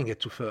this morning at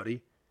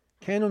 2:30,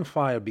 cannon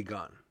fire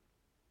began,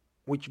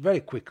 which very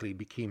quickly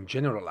became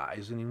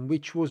generalized and in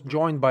which was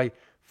joined by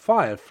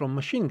fire from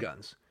machine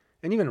guns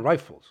and even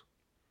rifles.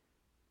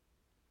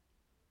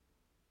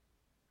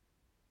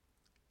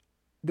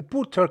 The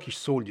poor Turkish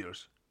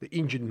soldiers, the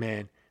injured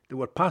men that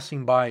were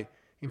passing by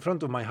in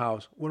front of my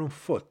house, were on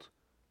foot,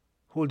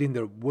 holding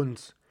their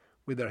wounds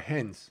with their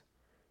hands,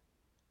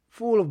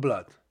 full of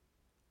blood,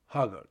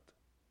 haggard.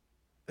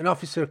 An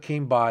officer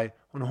came by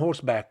on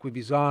horseback with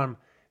his arm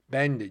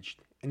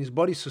bandaged and his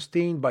body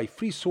sustained by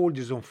 3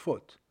 soldiers on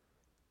foot.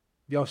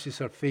 The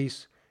officer's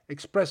face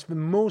expressed the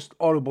most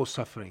horrible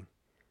suffering.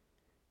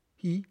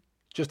 He,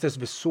 just as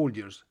the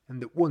soldiers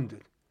and the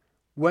wounded,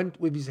 went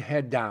with his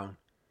head down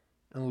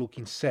and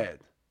looking sad,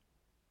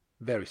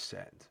 very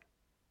sad.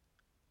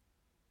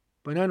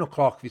 By 9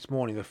 o'clock this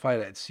morning the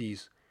fire had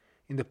ceased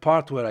in the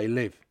part where I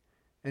live,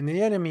 and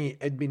the enemy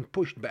had been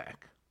pushed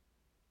back.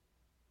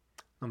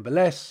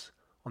 Nonetheless,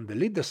 on the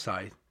Lider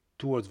side,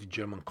 towards the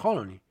German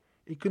colony,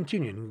 it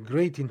continued in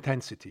great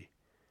intensity.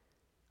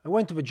 I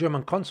went to the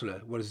German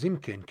consulate where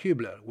Zimke and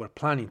Kübler were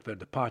planning their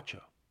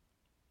departure.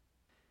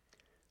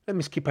 Let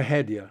me skip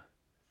ahead here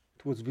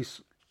towards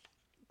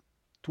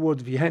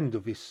the end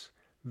of this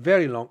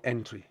very long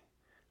entry,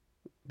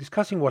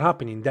 discussing what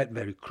happened in that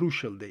very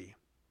crucial day.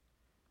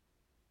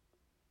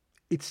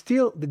 It's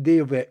still the day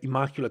of the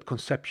Immaculate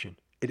Conception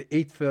at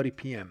 8:30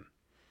 p.m.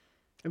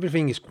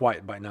 Everything is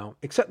quiet by now,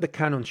 except the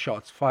cannon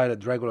shots fired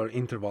at regular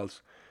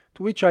intervals,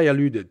 to which I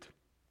alluded.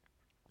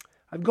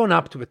 I've gone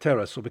up to the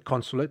terrace of the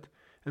consulate,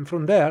 and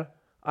from there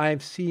I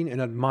have seen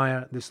and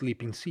admired the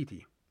sleeping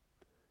city.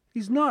 It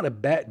is not a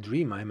bad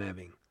dream I am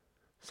having.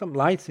 Some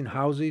lights in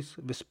houses,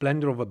 the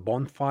splendor of a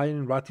bonfire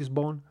in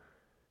Ratisbon,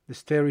 the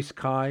starry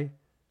sky,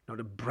 not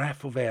a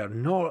breath of air,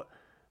 nor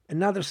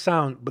another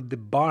sound but the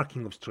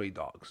barking of stray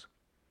dogs.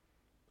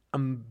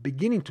 I'm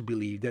beginning to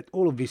believe that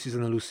all of this is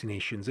an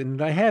hallucination,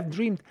 and I have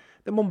dreamed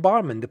the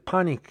bombardment, the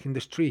panic in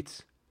the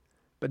streets.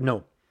 But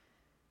no,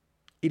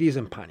 it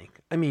isn't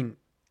panic. I mean,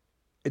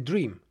 a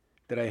dream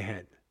that I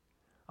had.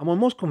 I'm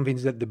almost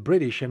convinced that the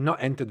British have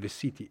not entered the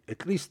city,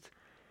 at least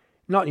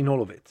not in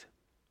all of it.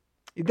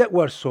 If that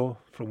were so,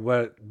 from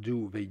where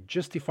do they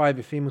justify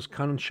the famous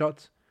cannon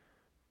shots?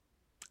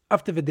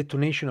 After the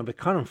detonation of a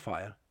cannon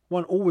fire,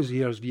 one always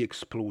hears the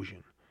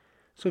explosion.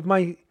 So if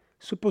my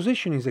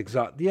supposition is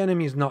exact, the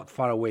enemy is not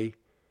far away,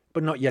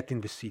 but not yet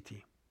in the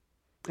city.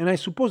 And I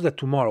suppose that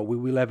tomorrow we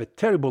will have a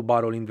terrible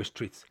battle in the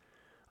streets,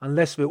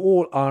 unless the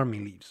whole army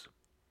leaves.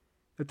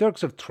 The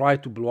Turks have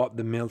tried to blow up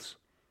the mills.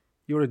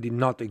 They already did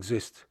not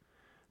exist.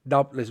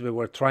 Doubtless they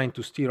were trying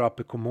to stir up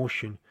a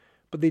commotion,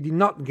 but they did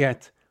not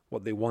get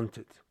what they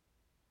wanted.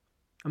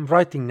 I'm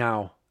writing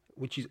now,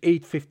 which is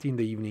 8:50 in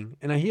the evening,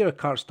 and I hear a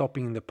car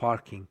stopping in the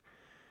parking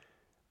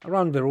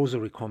around the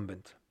Rosary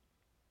Convent.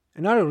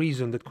 Another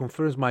reason that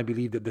confirms my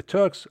belief that the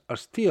Turks are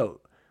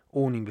still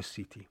owning the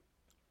city.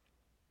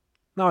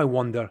 Now I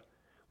wonder,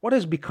 what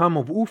has become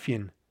of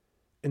Ufien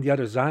and the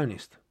other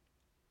Zionists?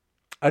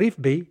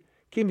 Arif Bey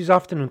came this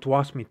afternoon to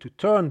ask me to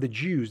turn the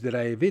Jews that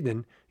I have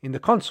hidden in the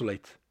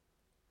consulate.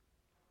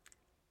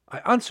 I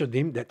answered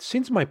him that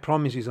since my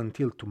promise is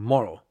until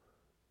tomorrow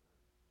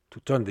to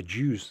turn the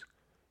Jews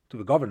to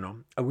the governor,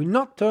 I will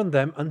not turn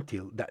them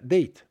until that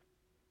date.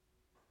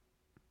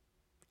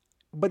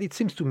 But it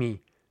seems to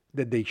me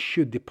that they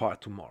should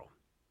depart tomorrow.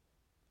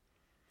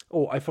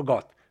 Oh, I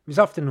forgot. This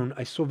afternoon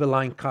I saw the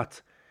line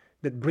cut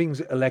that brings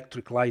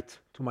electric light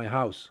to my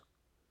house.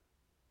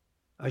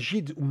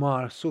 Ajid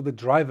Umar saw the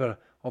driver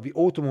of the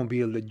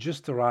automobile that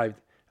just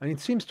arrived, and it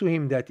seems to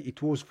him that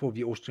it was for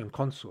the Austrian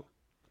consul.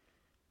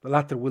 The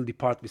latter will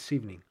depart this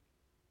evening.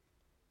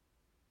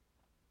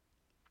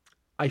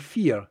 I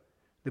fear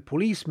the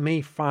police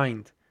may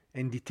find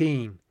and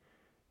detain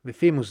the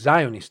famous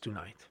Zionists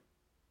tonight.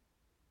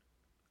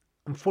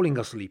 I'm falling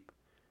asleep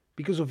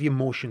because of the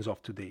emotions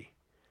of today.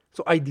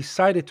 So I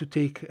decided to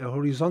take a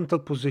horizontal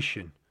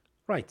position.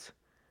 Right.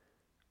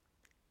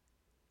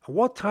 At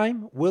what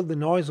time will the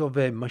noise of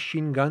a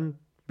machine gun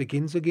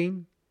begins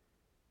again?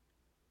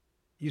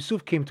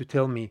 Yusuf came to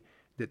tell me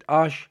that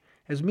Ash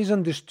has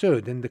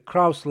misunderstood and the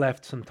Kraus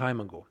left some time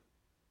ago.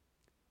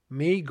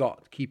 May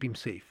God keep him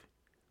safe.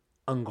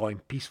 I'm going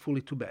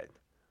peacefully to bed.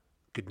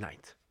 Good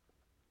night.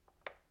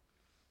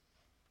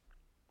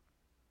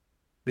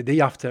 The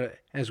day after,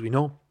 as we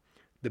know,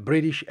 the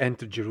British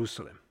entered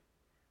Jerusalem.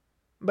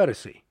 Better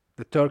say,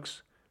 the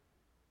Turks,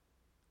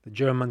 the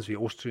Germans, the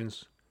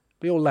Austrians,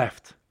 they all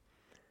left.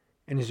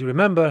 And as you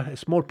remember, a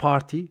small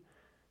party,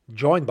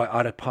 joined by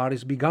Arab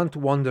parties, began to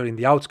wander in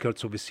the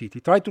outskirts of the city,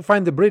 tried to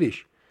find the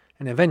British,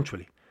 and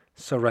eventually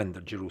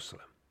surrendered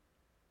Jerusalem.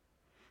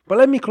 But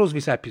let me close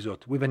this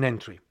episode with an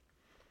entry,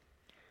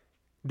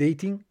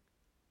 dating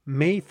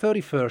May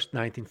 31st,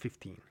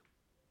 1915.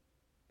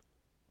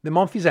 The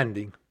month is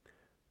ending,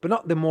 but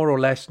not the more or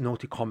less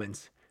naughty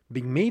comments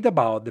being made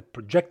about the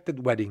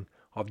projected wedding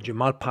of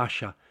Jamal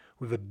Pasha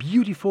with a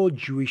beautiful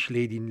Jewish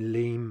lady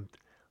named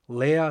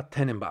Leah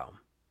Tenenbaum.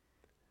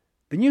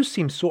 The news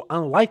seems so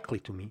unlikely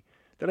to me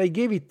that I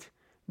gave it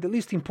the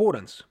least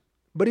importance,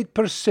 but it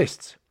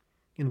persists,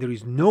 and there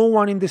is no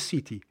one in the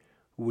city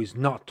who is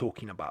not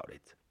talking about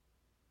it.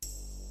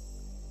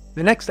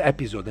 The next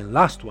episode and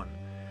last one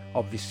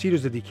of this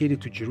series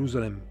dedicated to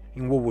Jerusalem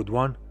in World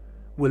War I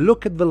will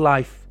look at the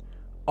life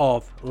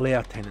of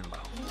Leah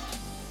Tenenbaum.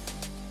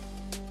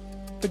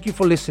 Thank you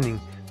for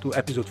listening to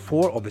episode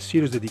 4 of a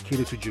series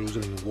dedicated to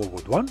Jerusalem in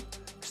World War I.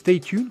 Stay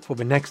tuned for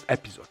the next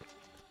episode.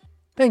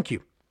 Thank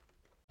you.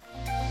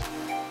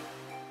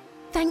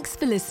 Thanks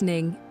for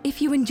listening.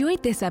 If you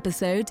enjoyed this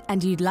episode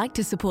and you'd like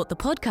to support the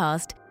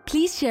podcast,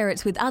 please share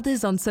it with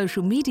others on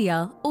social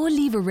media or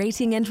leave a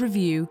rating and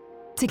review.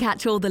 To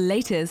catch all the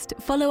latest,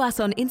 follow us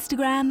on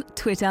Instagram,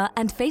 Twitter,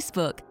 and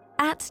Facebook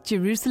at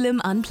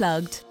Jerusalem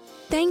Unplugged.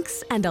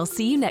 Thanks, and I'll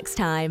see you next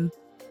time.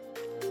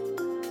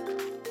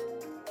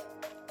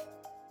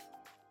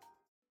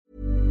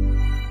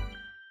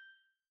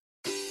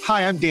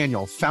 Hi, I'm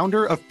Daniel,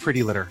 founder of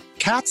Pretty Litter.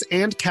 Cats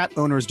and cat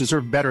owners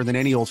deserve better than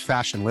any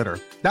old-fashioned litter.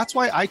 That's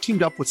why I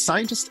teamed up with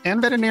scientists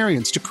and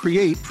veterinarians to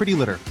create Pretty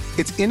Litter.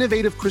 Its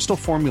innovative crystal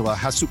formula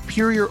has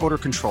superior odor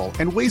control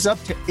and weighs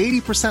up to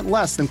 80%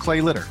 less than clay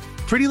litter.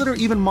 Pretty Litter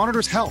even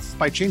monitors health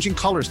by changing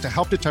colors to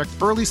help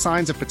detect early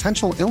signs of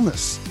potential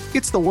illness.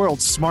 It's the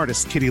world's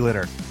smartest kitty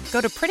litter.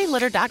 Go to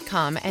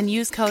prettylitter.com and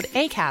use code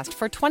ACAST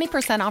for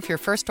 20% off your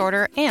first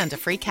order and a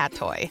free cat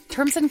toy.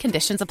 Terms and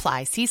conditions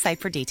apply. See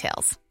site for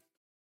details.